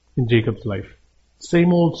in Jacob's life.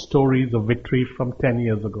 Same old stories of victory from 10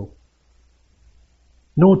 years ago.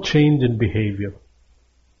 No change in behavior.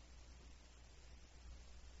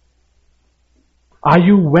 Are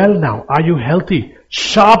you well now? Are you healthy?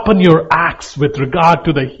 Sharpen your axe with regard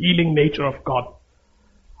to the healing nature of God.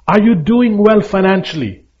 Are you doing well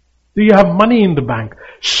financially? Do you have money in the bank?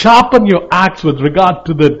 Sharpen your axe with regard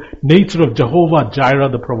to the nature of Jehovah Jireh,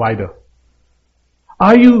 the provider.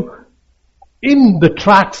 Are you in the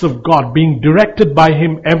tracks of God, being directed by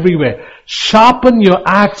Him everywhere? Sharpen your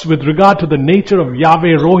axe with regard to the nature of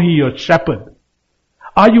Yahweh Rohi, your shepherd.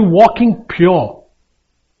 Are you walking pure?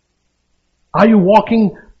 Are you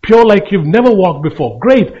walking pure like you've never walked before?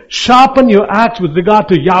 Great. Sharpen your axe with regard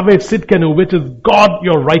to Yahweh Sidkenu, which is God,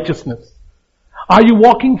 your righteousness. Are you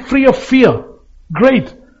walking free of fear?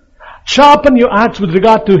 Great. Sharpen your axe with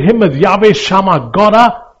regard to Him as Yahweh Shammah,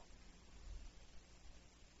 God,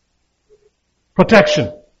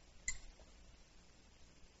 protection.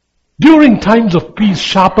 During times of peace,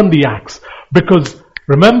 sharpen the axe. Because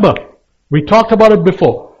remember, we talked about it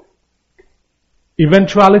before.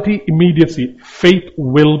 Eventuality, immediacy. Faith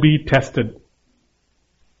will be tested.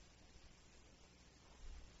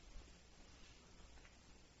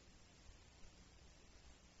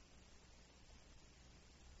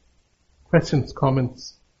 Questions,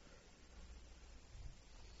 comments?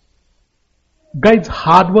 Guys,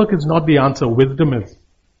 hard work is not the answer. Wisdom is.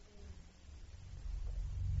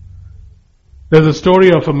 There's a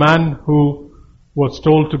story of a man who was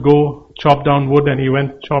told to go chop down wood, and he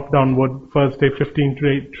went chop down wood. First day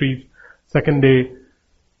 15 trees, second day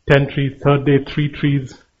 10 trees, third day 3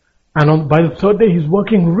 trees, and by the third day he's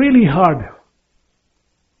working really hard.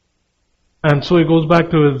 And so he goes back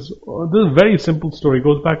to this is a very simple story. He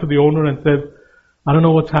goes back to the owner and says, I don't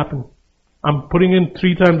know what's happened. I'm putting in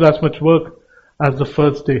 3 times as much work as the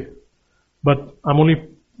first day, but I'm only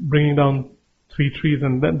bringing down 3 trees.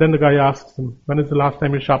 And then the guy asks him, when is the last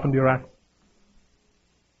time you sharpened your axe?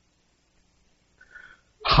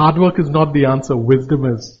 Hard work is not the answer, wisdom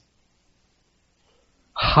is.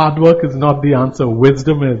 Hard work is not the answer,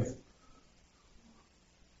 wisdom is.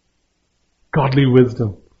 Godly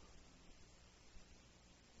wisdom.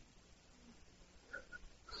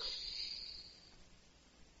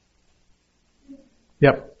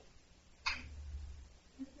 Yep.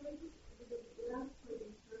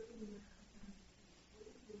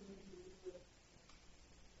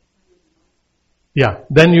 Yeah,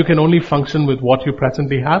 then you can only function with what you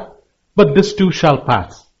presently have, but this too shall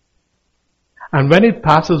pass. And when it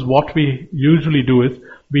passes, what we usually do is,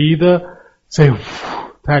 we either say,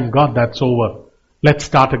 thank God that's over, let's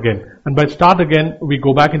start again. And by start again, we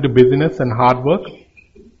go back into busyness and hard work,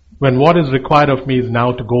 when what is required of me is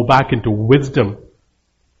now to go back into wisdom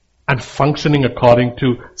and functioning according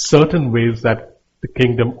to certain ways that the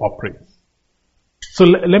kingdom operates. So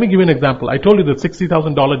let me give you an example. I told you the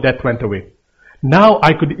 $60,000 debt went away. Now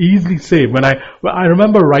I could easily say, when I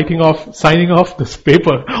remember signing off this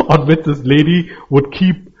paper on which this lady would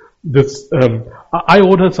keep I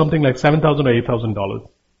owed her something like $7,000 or $8,000.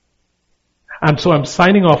 And so I'm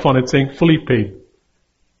signing off on it saying fully paid.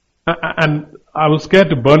 And I was scared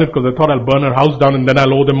to burn it because I thought I'll burn her house down and then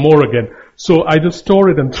I'll owe them more again. So I just tore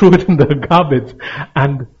it and threw it in the garbage.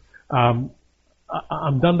 And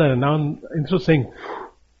I'm done that. And now instead of saying,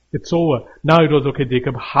 it's over, now it was, okay,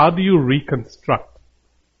 Jacob, how do you reconstruct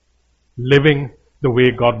living the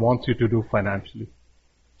way God wants you to do financially?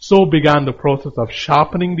 So began the process of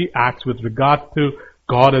sharpening the axe with regard to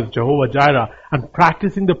God as Jehovah Jireh and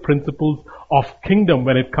practicing the principles of kingdom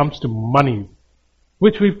when it comes to money,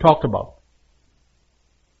 which we've talked about.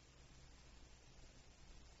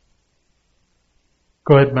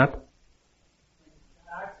 Go ahead, Matt.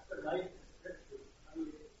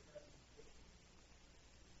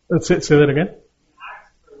 Say that again.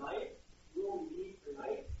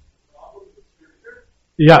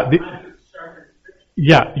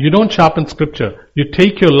 Yeah, you don't sharpen scripture. You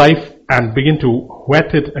take your life and begin to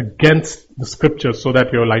whet it against the scripture so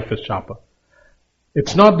that your life is sharper.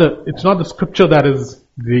 It's not the scripture that is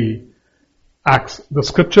the axe. The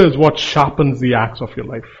scripture is what sharpens the axe of your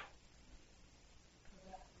life.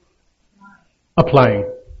 Applying.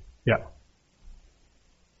 Yeah.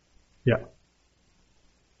 Yeah.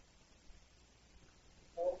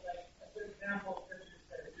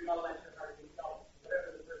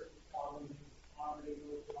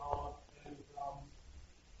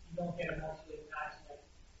 Don't get emotionally attached, like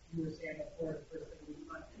you were saying before. The first thing we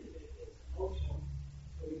want is emotional.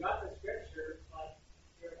 So we got the scripture, but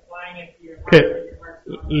you're applying it to your heart. Okay,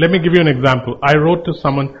 let me give you an example. I wrote to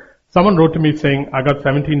someone wrote to me saying, I got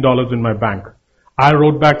 $17 in my bank. I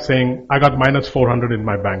wrote back saying, I got minus 400 in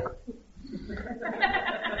my bank.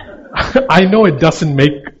 I know it doesn't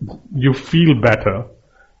make you feel better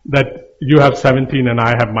that you have 17 and I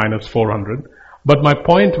have minus 400. But my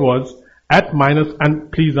point was, at minus, and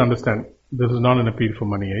please understand, this is not an appeal for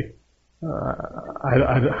money, eh?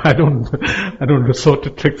 I don't resort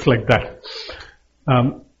to tricks like that.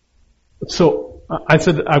 So I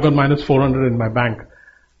said I got minus 400 in my bank.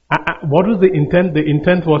 What was the intent? The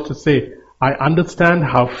intent was to say, I understand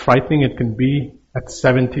how frightening it can be at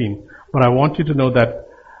 17, but I want you to know that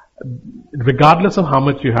regardless of how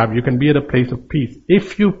much you have, you can be at a place of peace.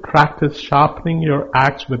 If you practice sharpening your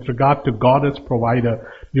axe with regard to God as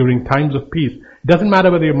provider during times of peace, it doesn't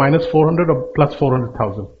matter whether you're minus 400 or plus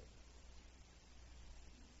 400,000.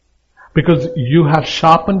 Because you have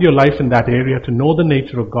sharpened your life in that area to know the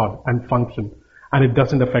nature of God and function, and it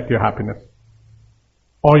doesn't affect your happiness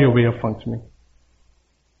or your way of functioning.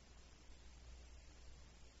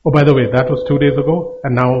 Oh, by the way, that was 2 days ago,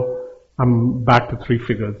 and now I'm back to 3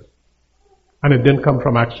 figures. And it didn't come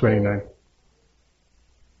from Acts 29.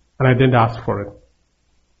 And I didn't ask for it.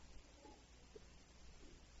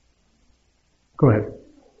 Go ahead.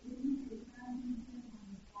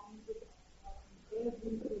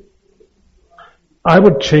 I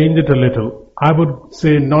would change it a little. I would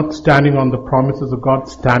say not standing on the promises of God,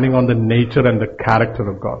 standing on the nature and the character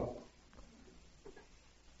of God.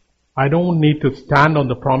 I don't need to stand on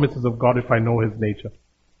the promises of God if I know His nature.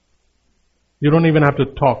 You don't even have to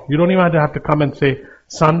talk. You don't even have to come and say,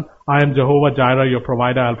 son, I am Jehovah Jireh, your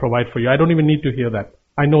provider, I'll provide for you. I don't even need to hear that.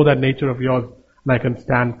 I know that nature of yours and I can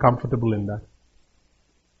stand comfortable in that.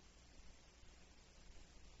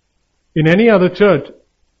 In any other church,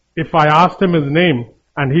 if I asked him his name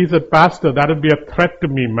and he said pastor, that would be a threat to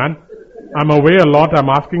me, man. I'm away a lot, I'm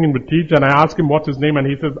asking him to teach and I ask him what's his name and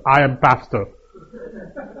he says, I am pastor.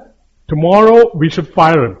 Tomorrow we should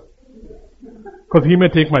fire him because he may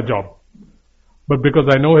take my job. But because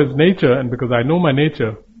I know his nature and because I know my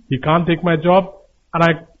nature, he can't take my job and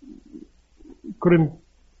I couldn't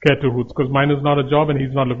care two hoots because mine is not a job and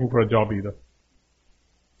he's not looking for a job either.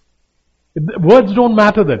 Words don't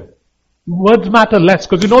matter then. Words matter less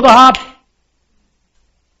because you know the heart.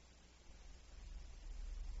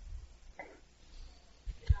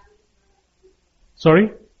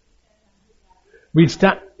 Sorry? We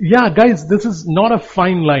stand. Yeah, guys, this is not a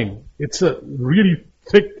fine line. It's a really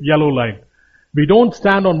thick yellow line. We don't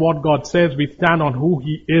stand on what God says, we stand on who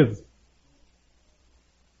He is.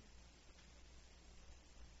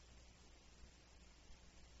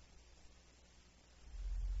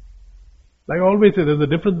 Like I always say, there's a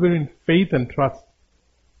difference between faith and trust.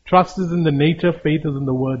 Trust is in the nature, faith is in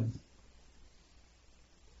the words.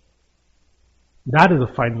 That is a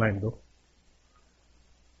fine line though.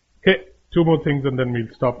 Okay, 2 more things and then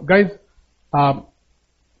we'll stop. Guys,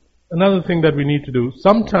 another thing that we need to do,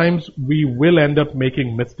 sometimes we will end up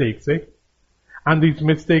making mistakes, eh? And these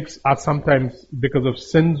mistakes are sometimes because of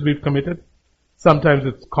sins we've committed. Sometimes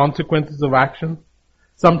it's consequences of action.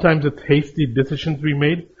 Sometimes it's hasty decisions we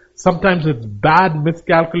made. Sometimes it's bad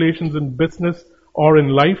miscalculations in business or in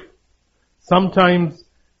life. Sometimes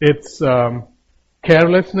it's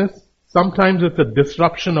carelessness. Sometimes it's a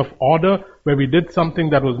disruption of order where we did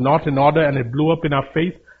something that was not in order and it blew up in our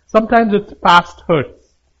face. Sometimes it's past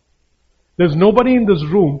hurts. There's nobody in this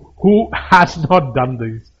room who has not done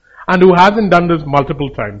this and who hasn't done this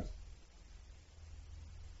multiple times.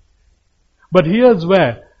 But here's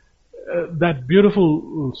where that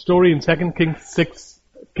beautiful story in 2 Kings 6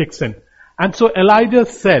 kicks in. And so Elijah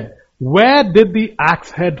said, "Where did the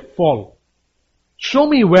axe head fall? Show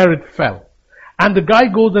me where it fell." And the guy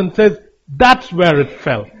goes and says, "That's where it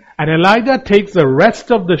fell." And Elijah takes the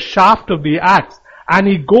rest of the shaft of the axe and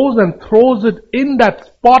he goes and throws it in that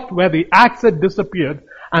spot where the axe head disappeared,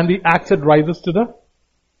 and the axe head rises to the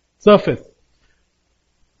surface.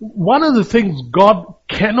 One of the things God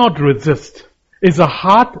cannot resist is a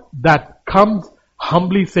heart that comes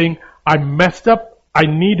humbly saying, "I messed up, I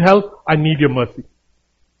need help, I need your mercy."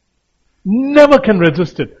 Never can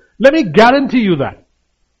resist it. Let me guarantee you that.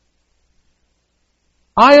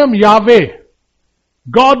 I am Yahweh,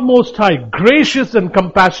 God Most High, gracious and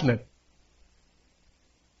compassionate.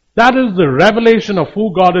 That is the revelation of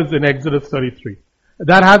who God is in Exodus 33.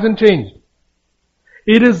 That hasn't changed.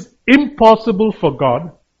 It is impossible for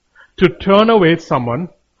God to turn away someone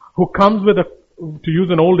who comes with to use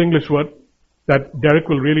an old English word that Derek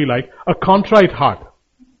will really like, a contrite heart.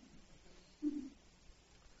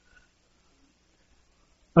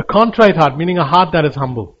 A contrite heart, meaning a heart that is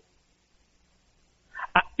humble.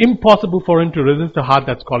 Impossible for him to resist a heart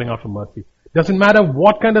that's calling out for mercy. Doesn't matter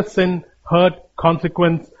what kind of sin, hurt,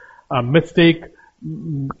 consequence, mistake,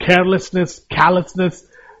 carelessness, callousness,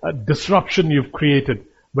 disruption you've created.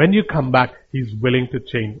 When you come back, he's willing to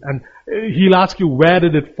change. And he'll ask you, where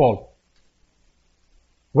did it fall?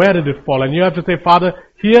 Where did it fall? And you have to say, "Father,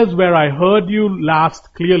 here's where I heard you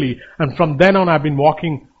last clearly. And from then on, I've been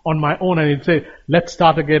walking on my own." And he'd say, "Let's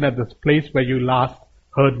start again at this place where you last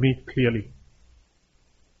heard me clearly."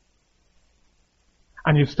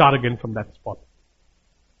 And you start again from that spot.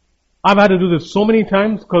 I've had to do this so many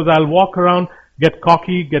times because I'll walk around, get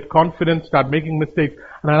cocky, get confident, start making mistakes,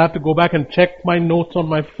 and I'll have to go back and check my notes on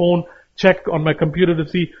my phone, check on my computer to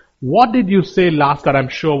see, what did you say last that I'm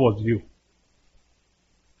sure was you?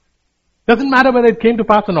 Doesn't matter whether it came to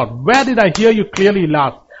pass or not. Where did I hear you clearly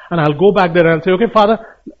last? And I'll go back there and say, "Okay, Father,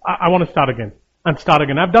 I want to start again." And start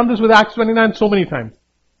again. I've done this with Acts 29 so many times.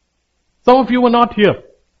 Some of you were not here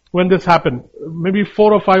when this happened. Maybe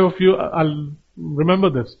 4 or 5 of you, I'll remember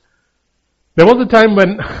this. There was a time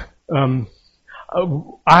when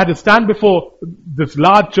I had to stand before this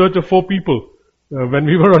large church of 4 people when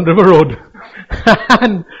we were on River Road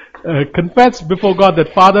and confess before God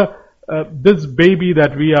that, "Father, this baby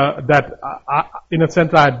that in a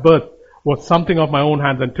sense I had birthed was something of my own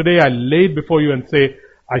hands, and today I laid before you and say,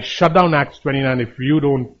 I shut down Acts 29 if you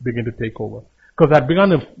don't begin to take over." Because I'd begun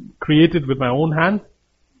to create it with my own hands.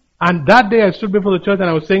 And that day I stood before the church and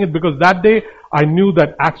I was saying it because that day I knew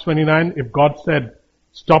that Acts 29, if God said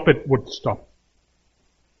stop it, would stop.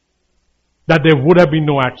 That there would have been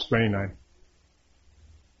no Acts 29.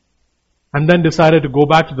 And then decided to go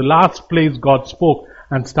back to the last place God spoke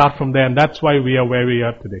and start from there. And that's why we are where we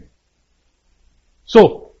are today.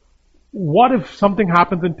 So, what if something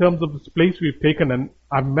happens in terms of this place we've taken and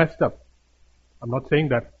I've messed up? I'm not saying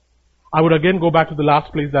that. I would again go back to the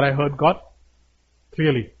last place that I heard God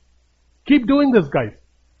clearly. Keep doing this, guys.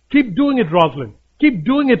 Keep doing it, Rosalind. Keep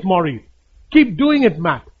doing it, Maurice. Keep doing it,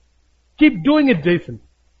 Matt. Keep doing it, Jason.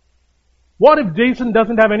 What if Jason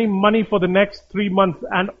doesn't have any money for the next 3 months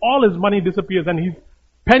and all his money disappears and he's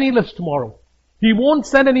penniless tomorrow? He won't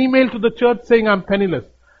send an email to the church saying, "I'm penniless."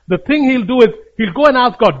 The thing he'll do is, he'll go and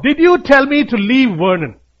ask God, "Did you tell me to leave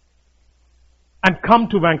Vernon and come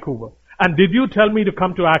to Vancouver? And did you tell me to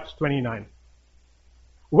come to Acts 29?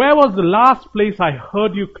 Where was the last place I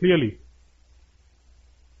heard you clearly?"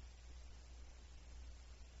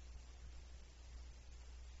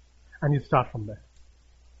 And you start from there.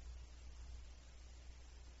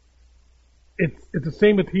 It's the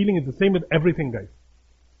same with healing, it's the same with everything, guys.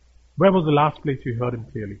 Where was the last place you heard him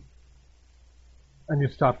clearly? And you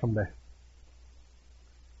start from there.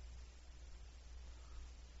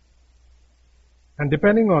 And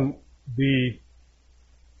depending on the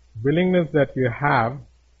willingness that you have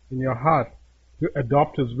in your heart to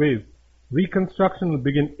adopt his ways, reconstruction will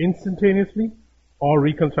begin instantaneously or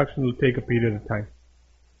reconstruction will take a period of time.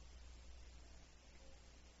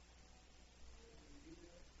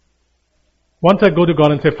 Once I go to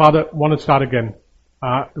God and say, "Father, I want to start again,"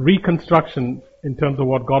 reconstruction in terms of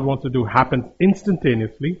what God wants to do happens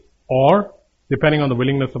instantaneously, or depending on the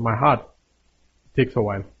willingness of my heart, it takes a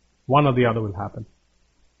while. One or the other will happen.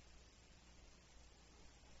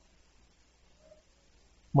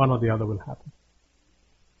 One or the other will happen.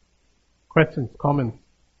 Questions, comments?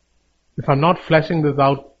 If I'm not fleshing this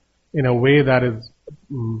out in a way that is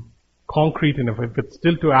concrete enough, if it's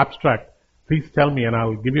still too abstract, please tell me and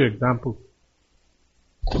I'll give you examples.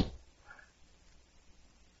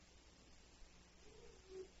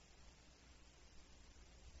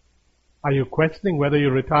 Are you questioning whether you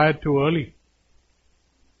retired too early?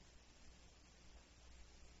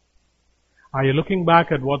 Are you looking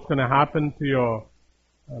back at what's going to happen to your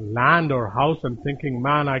land or house and thinking,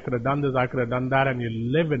 man, I could have done this, I could have done that, and you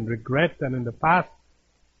live in regret and in the past?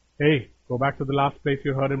 Hey, go back to the last place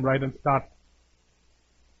you heard him write and start.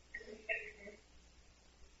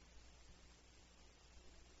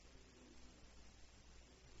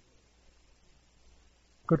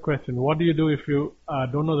 Good question. What do you do if you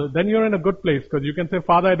don't know that? Then you're in a good place because you can say,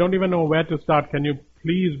 Father, I don't even know where to start. Can you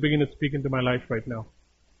please begin to speak into my life right now?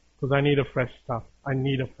 Because I need a fresh start. I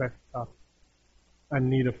need a fresh start. I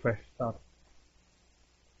need a fresh start.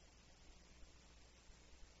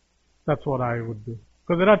 That's what I would do.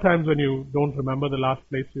 Because there are times when you don't remember the last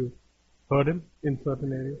place you heard him in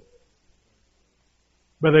certain areas.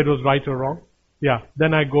 Whether it was right or wrong. Yeah.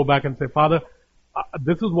 Then I go back and say, Father,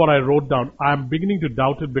 this is what I wrote down. I am beginning to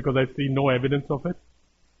doubt it because I see no evidence of it.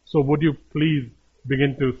 So would you please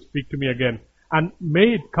begin to speak to me again? And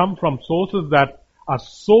may it come from sources that are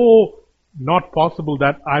so not possible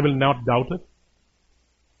that I will not doubt it.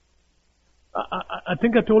 I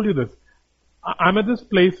think I told you this. I'm at this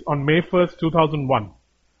place on May 1st, 2001,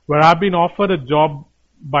 where I've been offered a job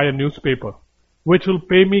by a newspaper, which will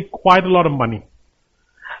pay me quite a lot of money.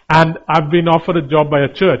 And I've been offered a job by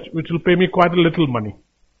a church, which will pay me quite a little money.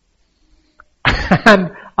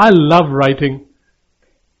 And I love writing,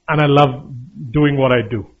 and I love doing what I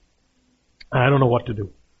do. I don't know what to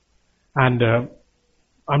do. And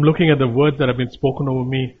I'm looking at the words that have been spoken over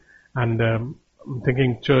me, and I'm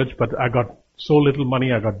thinking church, but I got so little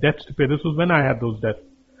money, I got debts to pay. This was when I had those debts.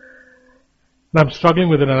 And I'm struggling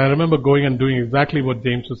with it, and I remember going and doing exactly what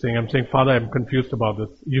James was saying. I'm saying, Father, I'm confused about this.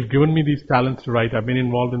 You've given me these talents to write. I've been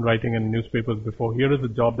involved in writing in newspapers before. Here is a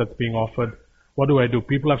job that's being offered. What do I do?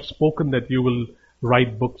 People have spoken that you will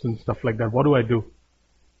write books and stuff like that. What do I do?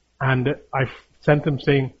 And I sent him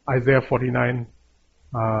saying Isaiah 49,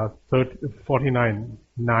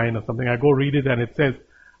 9 or something. I go read it, and it says,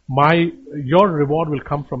 your reward will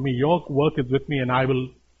come from me. Your work is with me, and I will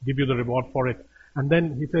give you the reward for it. And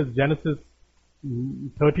then he says Genesis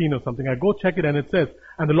 13 or something. I go check it, and it says,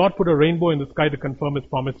 and the Lord put a rainbow in the sky to confirm his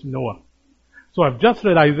promise to Noah. So I've just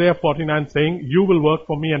read Isaiah 49 saying, you will work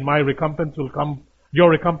for me and my recompense will come, your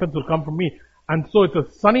recompense will come from me. And so it's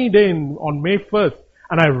a sunny day on May 1st,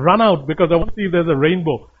 and I run out because I want to see if there's a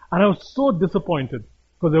rainbow. And I was so disappointed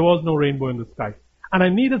because there was no rainbow in the sky. And I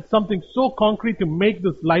needed something so concrete to make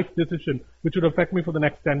this life decision which would affect me for the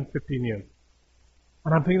next 10, 15 years.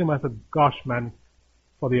 And I'm thinking to myself, gosh man,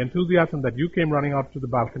 for the enthusiasm that you came running out to the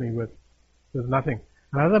balcony with, there's nothing.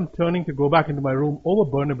 And as I'm turning to go back into my room over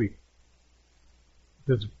Burnaby,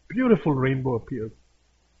 this beautiful rainbow appears.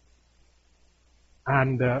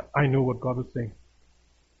 And I knew what God was saying.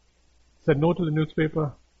 Said no to the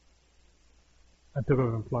newspaper. I took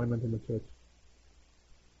up employment in the church.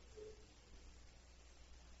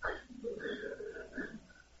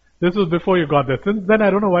 This was before you got there. Since then,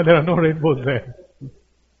 I don't know why there are no rainbows there.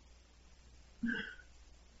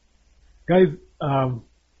 Guys,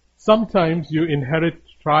 sometimes you inherit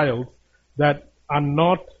trials that are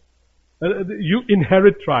not, you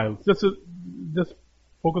inherit trials. Just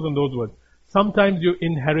focus on those words. Sometimes you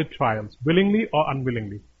inherit trials, willingly or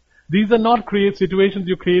unwillingly. These are not situations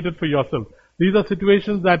you created for yourself. These are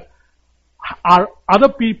situations that are other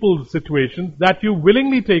people's situations that you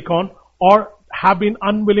willingly take on or have been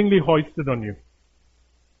unwillingly hoisted on you.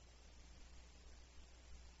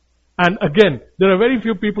 And again, there are very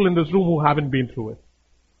few people in this room who haven't been through it.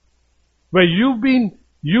 Where you've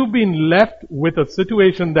been left with a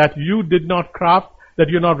situation that you did not craft, that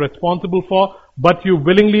you're not responsible for, but you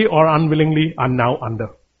willingly or unwillingly are now under.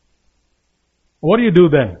 What do you do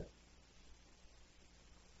then?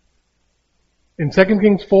 In 2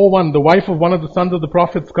 Kings 4:1, the wife of one of the sons of the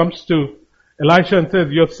prophets comes to Elisha and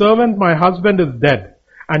says, your servant, my husband, is dead.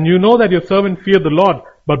 And you know that your servant feared the Lord.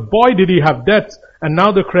 But boy, did he have debts. And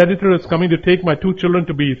now the creditor is coming to take my 2 children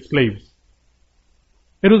to be his slaves.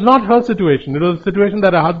 It was not her situation. It was a situation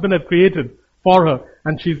that her husband had created for her.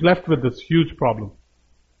 And she's left with this huge problem.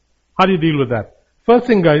 How do you deal with that? First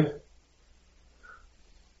thing, guys,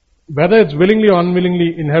 whether it's willingly or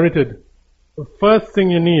unwillingly inherited, the first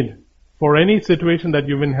thing you need for any situation that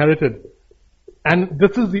you've inherited And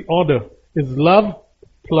this is the order, is love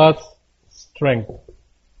plus strength.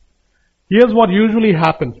 Here's what usually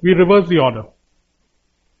happens. We reverse the order.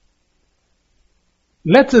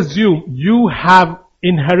 Let's assume you have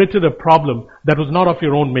inherited a problem that was not of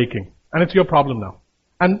your own making. And it's your problem now.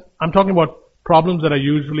 And I'm talking about problems that are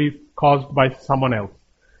usually caused by someone else.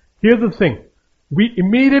 Here's the thing. We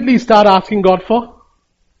immediately start asking God for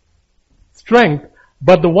strength,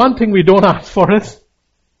 but the one thing we don't ask for is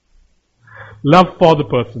love for the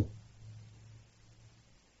person.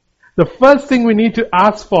 The first thing we need to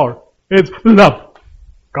ask for is love.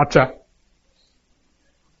 Gotcha.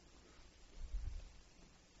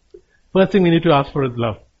 First thing we need to ask for is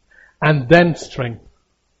love. And then strength.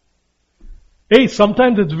 Hey,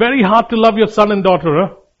 sometimes it's very hard to love your son and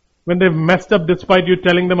daughter, when they've messed up despite you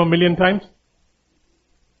telling them 1,000,000 times.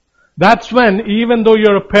 That's when, even though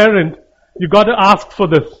you're a parent, you got to ask for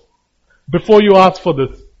this before you ask for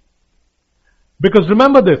this. Because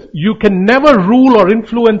remember this, you can never rule or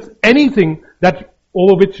influence anything that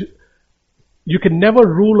over which you can never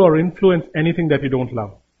rule or influence anything that you don't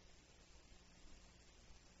love.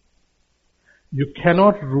 You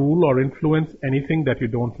cannot rule or influence anything that you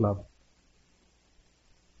don't love.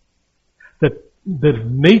 The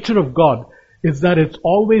nature of God is that it's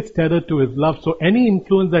always tethered to His love. So any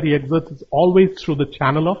influence that He exerts is always through the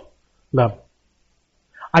channel of love.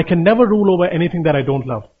 I can never rule over anything that I don't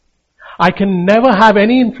love. I can never have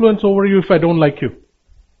any influence over you if I don't like you.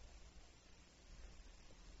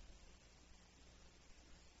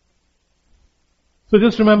 So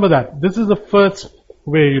just remember that. This is the first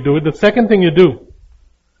way you do it. The second thing you do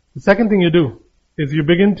is you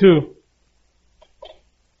begin to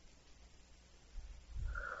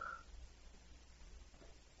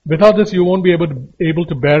without this you won't be able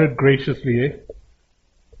to bear it graciously.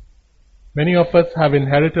 Many of us have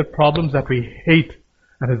inherited problems that we hate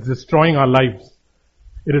and it's destroying our lives.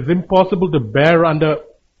 It is impossible to bear under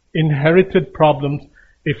inherited problems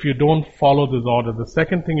if you don't follow this order. The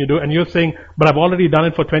second thing you do, and you're saying, but I've already done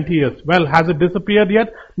it for 20 years. Well, has it disappeared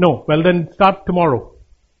yet? No. Well, then start tomorrow.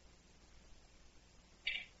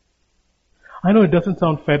 I know it doesn't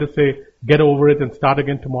sound fair to say, get over it and start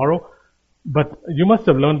again tomorrow, but you must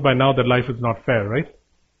have learned by now that life is not fair, right?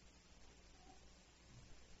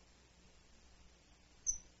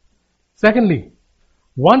 Secondly,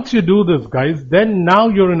 once you do this, guys, then now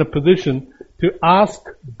you're in a position to ask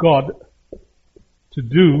God to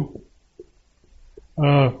do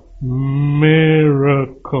a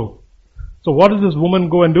miracle. So what does this woman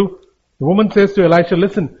go and do? The woman says to Elisha,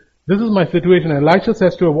 listen, this is my situation. And Elisha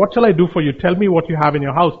says to her, what shall I do for you? Tell me what you have in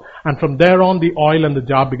your house. And from there on, the oil and the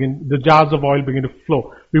jars of oil begin to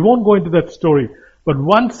flow. We won't go into that story. But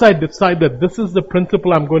once I decide that this is the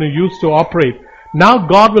principle I'm going to use to operate, now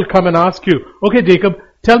God will come and ask you, okay, Jacob,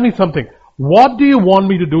 tell me something. What do you want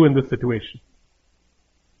me to do in this situation?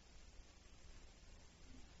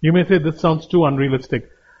 You may say, this sounds too unrealistic.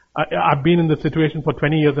 I've been in this situation for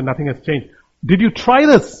 20 years and nothing has changed. Did you try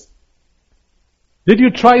this? Did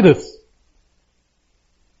you try this?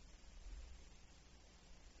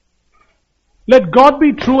 Let God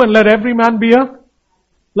be true and let every man be a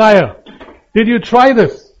liar. Did you try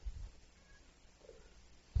this?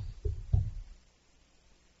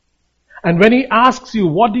 And when He asks you,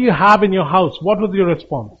 what do you have in your house? What was your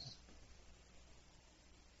response?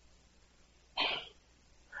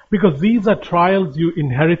 Because these are trials you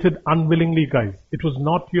inherited unwillingly, guys. It was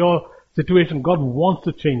not your situation. God wants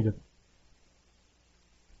to change it.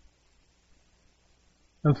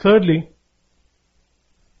 And thirdly,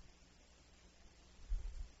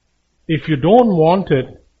 if you don't want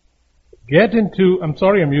it, get into, I'm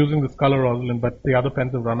sorry I'm using this color, Rosalind, but the other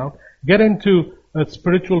pens have run out. Get into a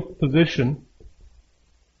spiritual position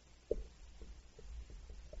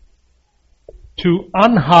to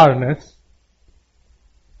unharness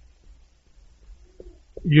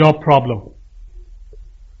your problem.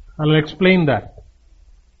 I'll explain that.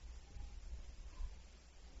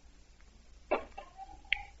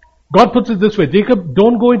 God puts it this way, Jacob,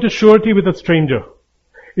 don't go into surety with a stranger.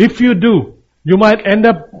 If you do, you might end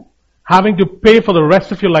up having to pay for the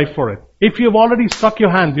rest of your life for it. If you've already struck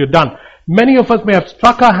your hands, you're done. Many of us may have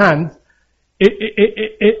struck our hands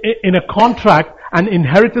in a contract and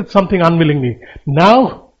inherited something unwillingly.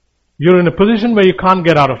 Now, you're in a position where you can't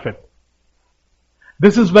get out of it.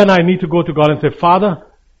 This is when I need to go to God and say, Father,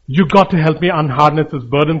 you got to help me unharness this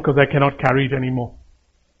burden because I cannot carry it anymore.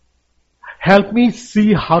 Help me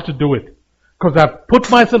see how to do it. Because I've put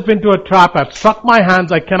myself into a trap, I've struck my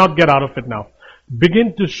hands, I cannot get out of it now.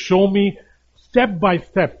 Begin to show me step by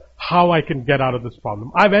step how I can get out of this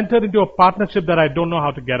problem. I've entered into a partnership that I don't know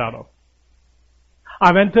how to get out of.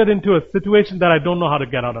 I've entered into a situation that I don't know how to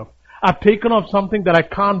get out of. I've taken off something that I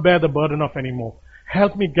can't bear the burden of anymore.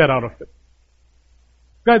 Help me get out of it.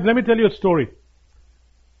 Guys, let me tell you a story.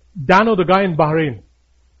 Dano, the guy in Bahrain,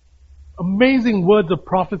 amazing words of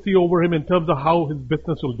prophecy over him in terms of how his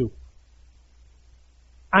business will do.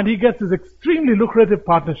 And he gets this extremely lucrative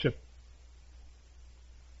partnership,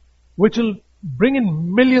 which will bring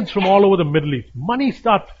in millions from all over the Middle East. Money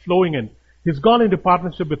starts flowing in. He's gone into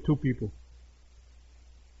partnership with 2 people.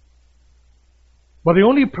 But the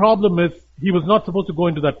only problem is he was not supposed to go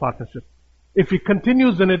into that partnership. If he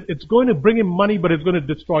continues in it, it's going to bring him money, but it's going to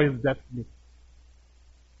destroy his destiny.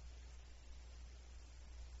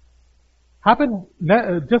 Happened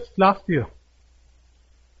just last year.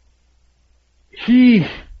 He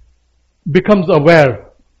becomes aware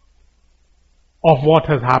of what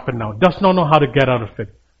has happened now. Does not know how to get out of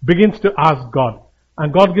it. Begins to ask God.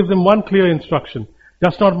 And God gives him one clear instruction.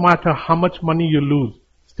 Does not matter how much money you lose.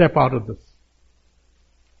 Step out of this.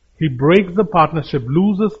 He breaks the partnership,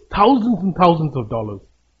 loses thousands and thousands of dollars.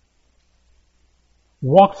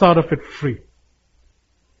 Walks out of it free.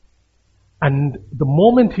 And the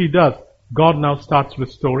moment he does, God now starts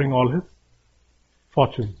restoring all his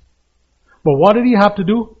fortunes. But what did he have to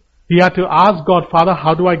do? He had to ask God, Father,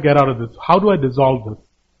 how do I get out of this? How do I dissolve this?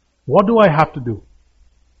 What do I have to do?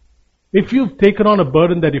 If you've taken on a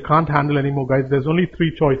burden that you can't handle anymore, guys, there's only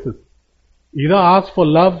 3 choices. Either ask for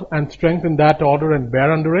love and strength in that order and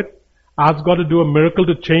bear under it. Ask God to do a miracle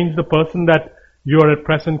to change the person that you are at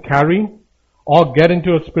present carrying. Or get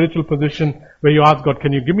into a spiritual position where you ask God,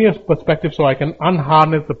 can you give me a perspective so I can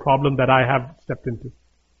unharness the problem that I have stepped into?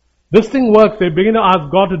 This thing works. They begin to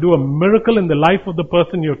ask God to do a miracle in the life of the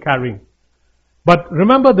person you're carrying. But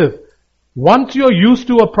remember this. Once you're used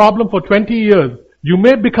to a problem for 20 years, you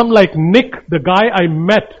may become like Nick, the guy I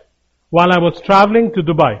met while I was traveling to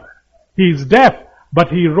Dubai. He's deaf, but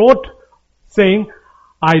he wrote saying,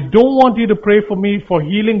 I don't want you to pray for me for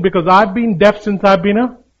healing because I've been deaf since I've been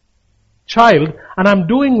a child and I'm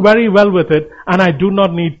doing very well with it and I do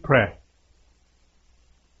not need prayer.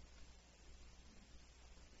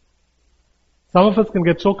 Some of us can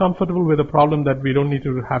get so comfortable with a problem that we don't need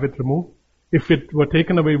to have it removed. If it were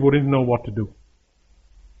taken away, we wouldn't know what to do.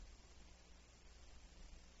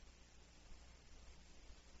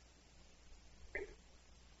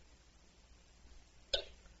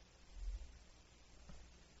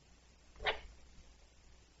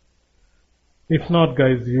 If not,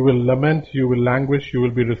 guys, you will lament, you will languish, you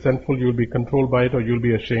will be resentful, you will be controlled by it, or you'll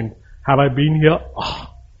be ashamed. Have I been here?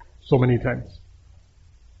 So many times.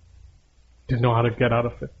 Didn't know how to get out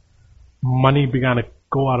of it. Money began to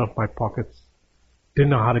go out of my pockets.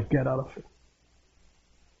 Didn't know how to get out of it.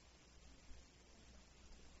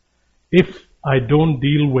 If I don't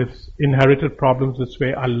deal with inherited problems this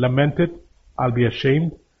way, I'll lament it, I'll be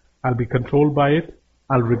ashamed, I'll be controlled by it,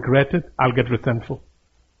 I'll regret it, I'll get resentful.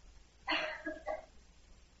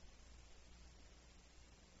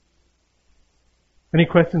 Any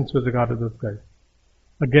questions with regard to this, guys?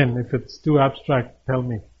 Again, if it's too abstract, tell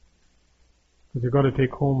me. Because you've got to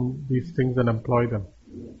take home these things and employ them.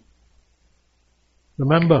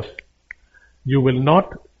 Remember, you will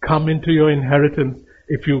not come into your inheritance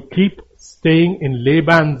if you keep staying in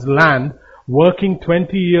Laban's land, working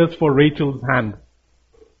 20 years for Rachel's hand.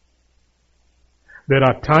 There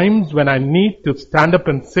are times when I need to stand up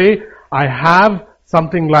and say, I have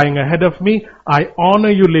something lying ahead of me. I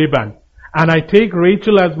honor you, Laban. And I take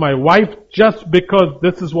Rachel as my wife just because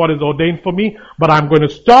this is what is ordained for me. But I'm going to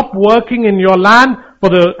stop working in your land for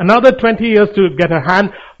another 20 years to get a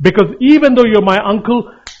hand, because even though you're my uncle,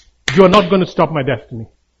 you're not going to stop my destiny.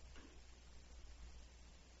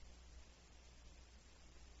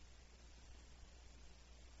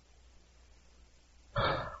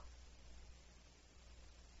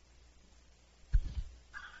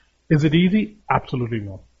 Is it easy? Absolutely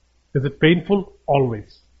not. Is it painful?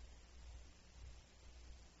 Always.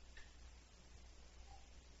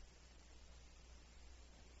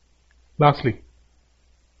 Lastly,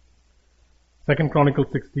 2 Chronicles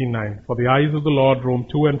 16:9. For the eyes of the Lord roam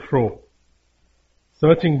to and fro,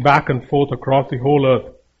 searching back and forth across the whole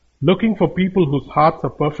earth, looking for people whose hearts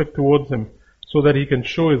are perfect towards Him, so that He can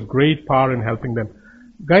show His great power in helping them.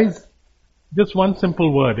 Guys, just one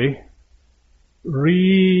simple word,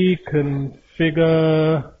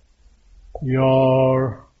 Reconfigure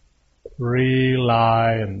your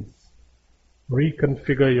reliance.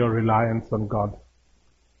 Reconfigure your reliance on God.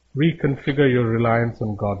 Reconfigure your reliance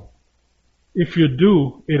on God. If you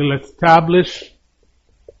do, it'll establish,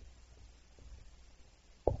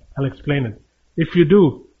 I'll explain it. If you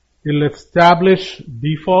do, it'll establish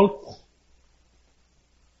defaults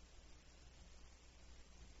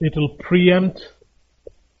It'll preempt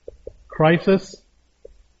crisis.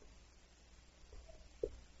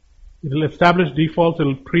 It'll establish defaults,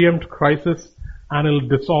 it'll preempt crisis, and it'll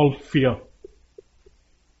dissolve fear.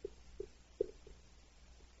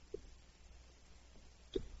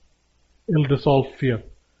 It'll dissolve fear.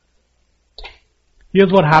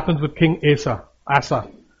 Here's what happens with King Asa.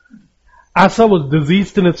 Asa was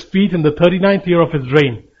diseased in his feet in the 39th year of his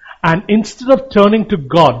reign. And instead of turning to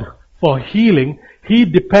God for healing, he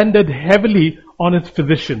depended heavily on his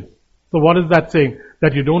physician. So what is that saying?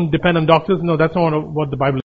 That you don't depend on doctors? No, that's not what the Bible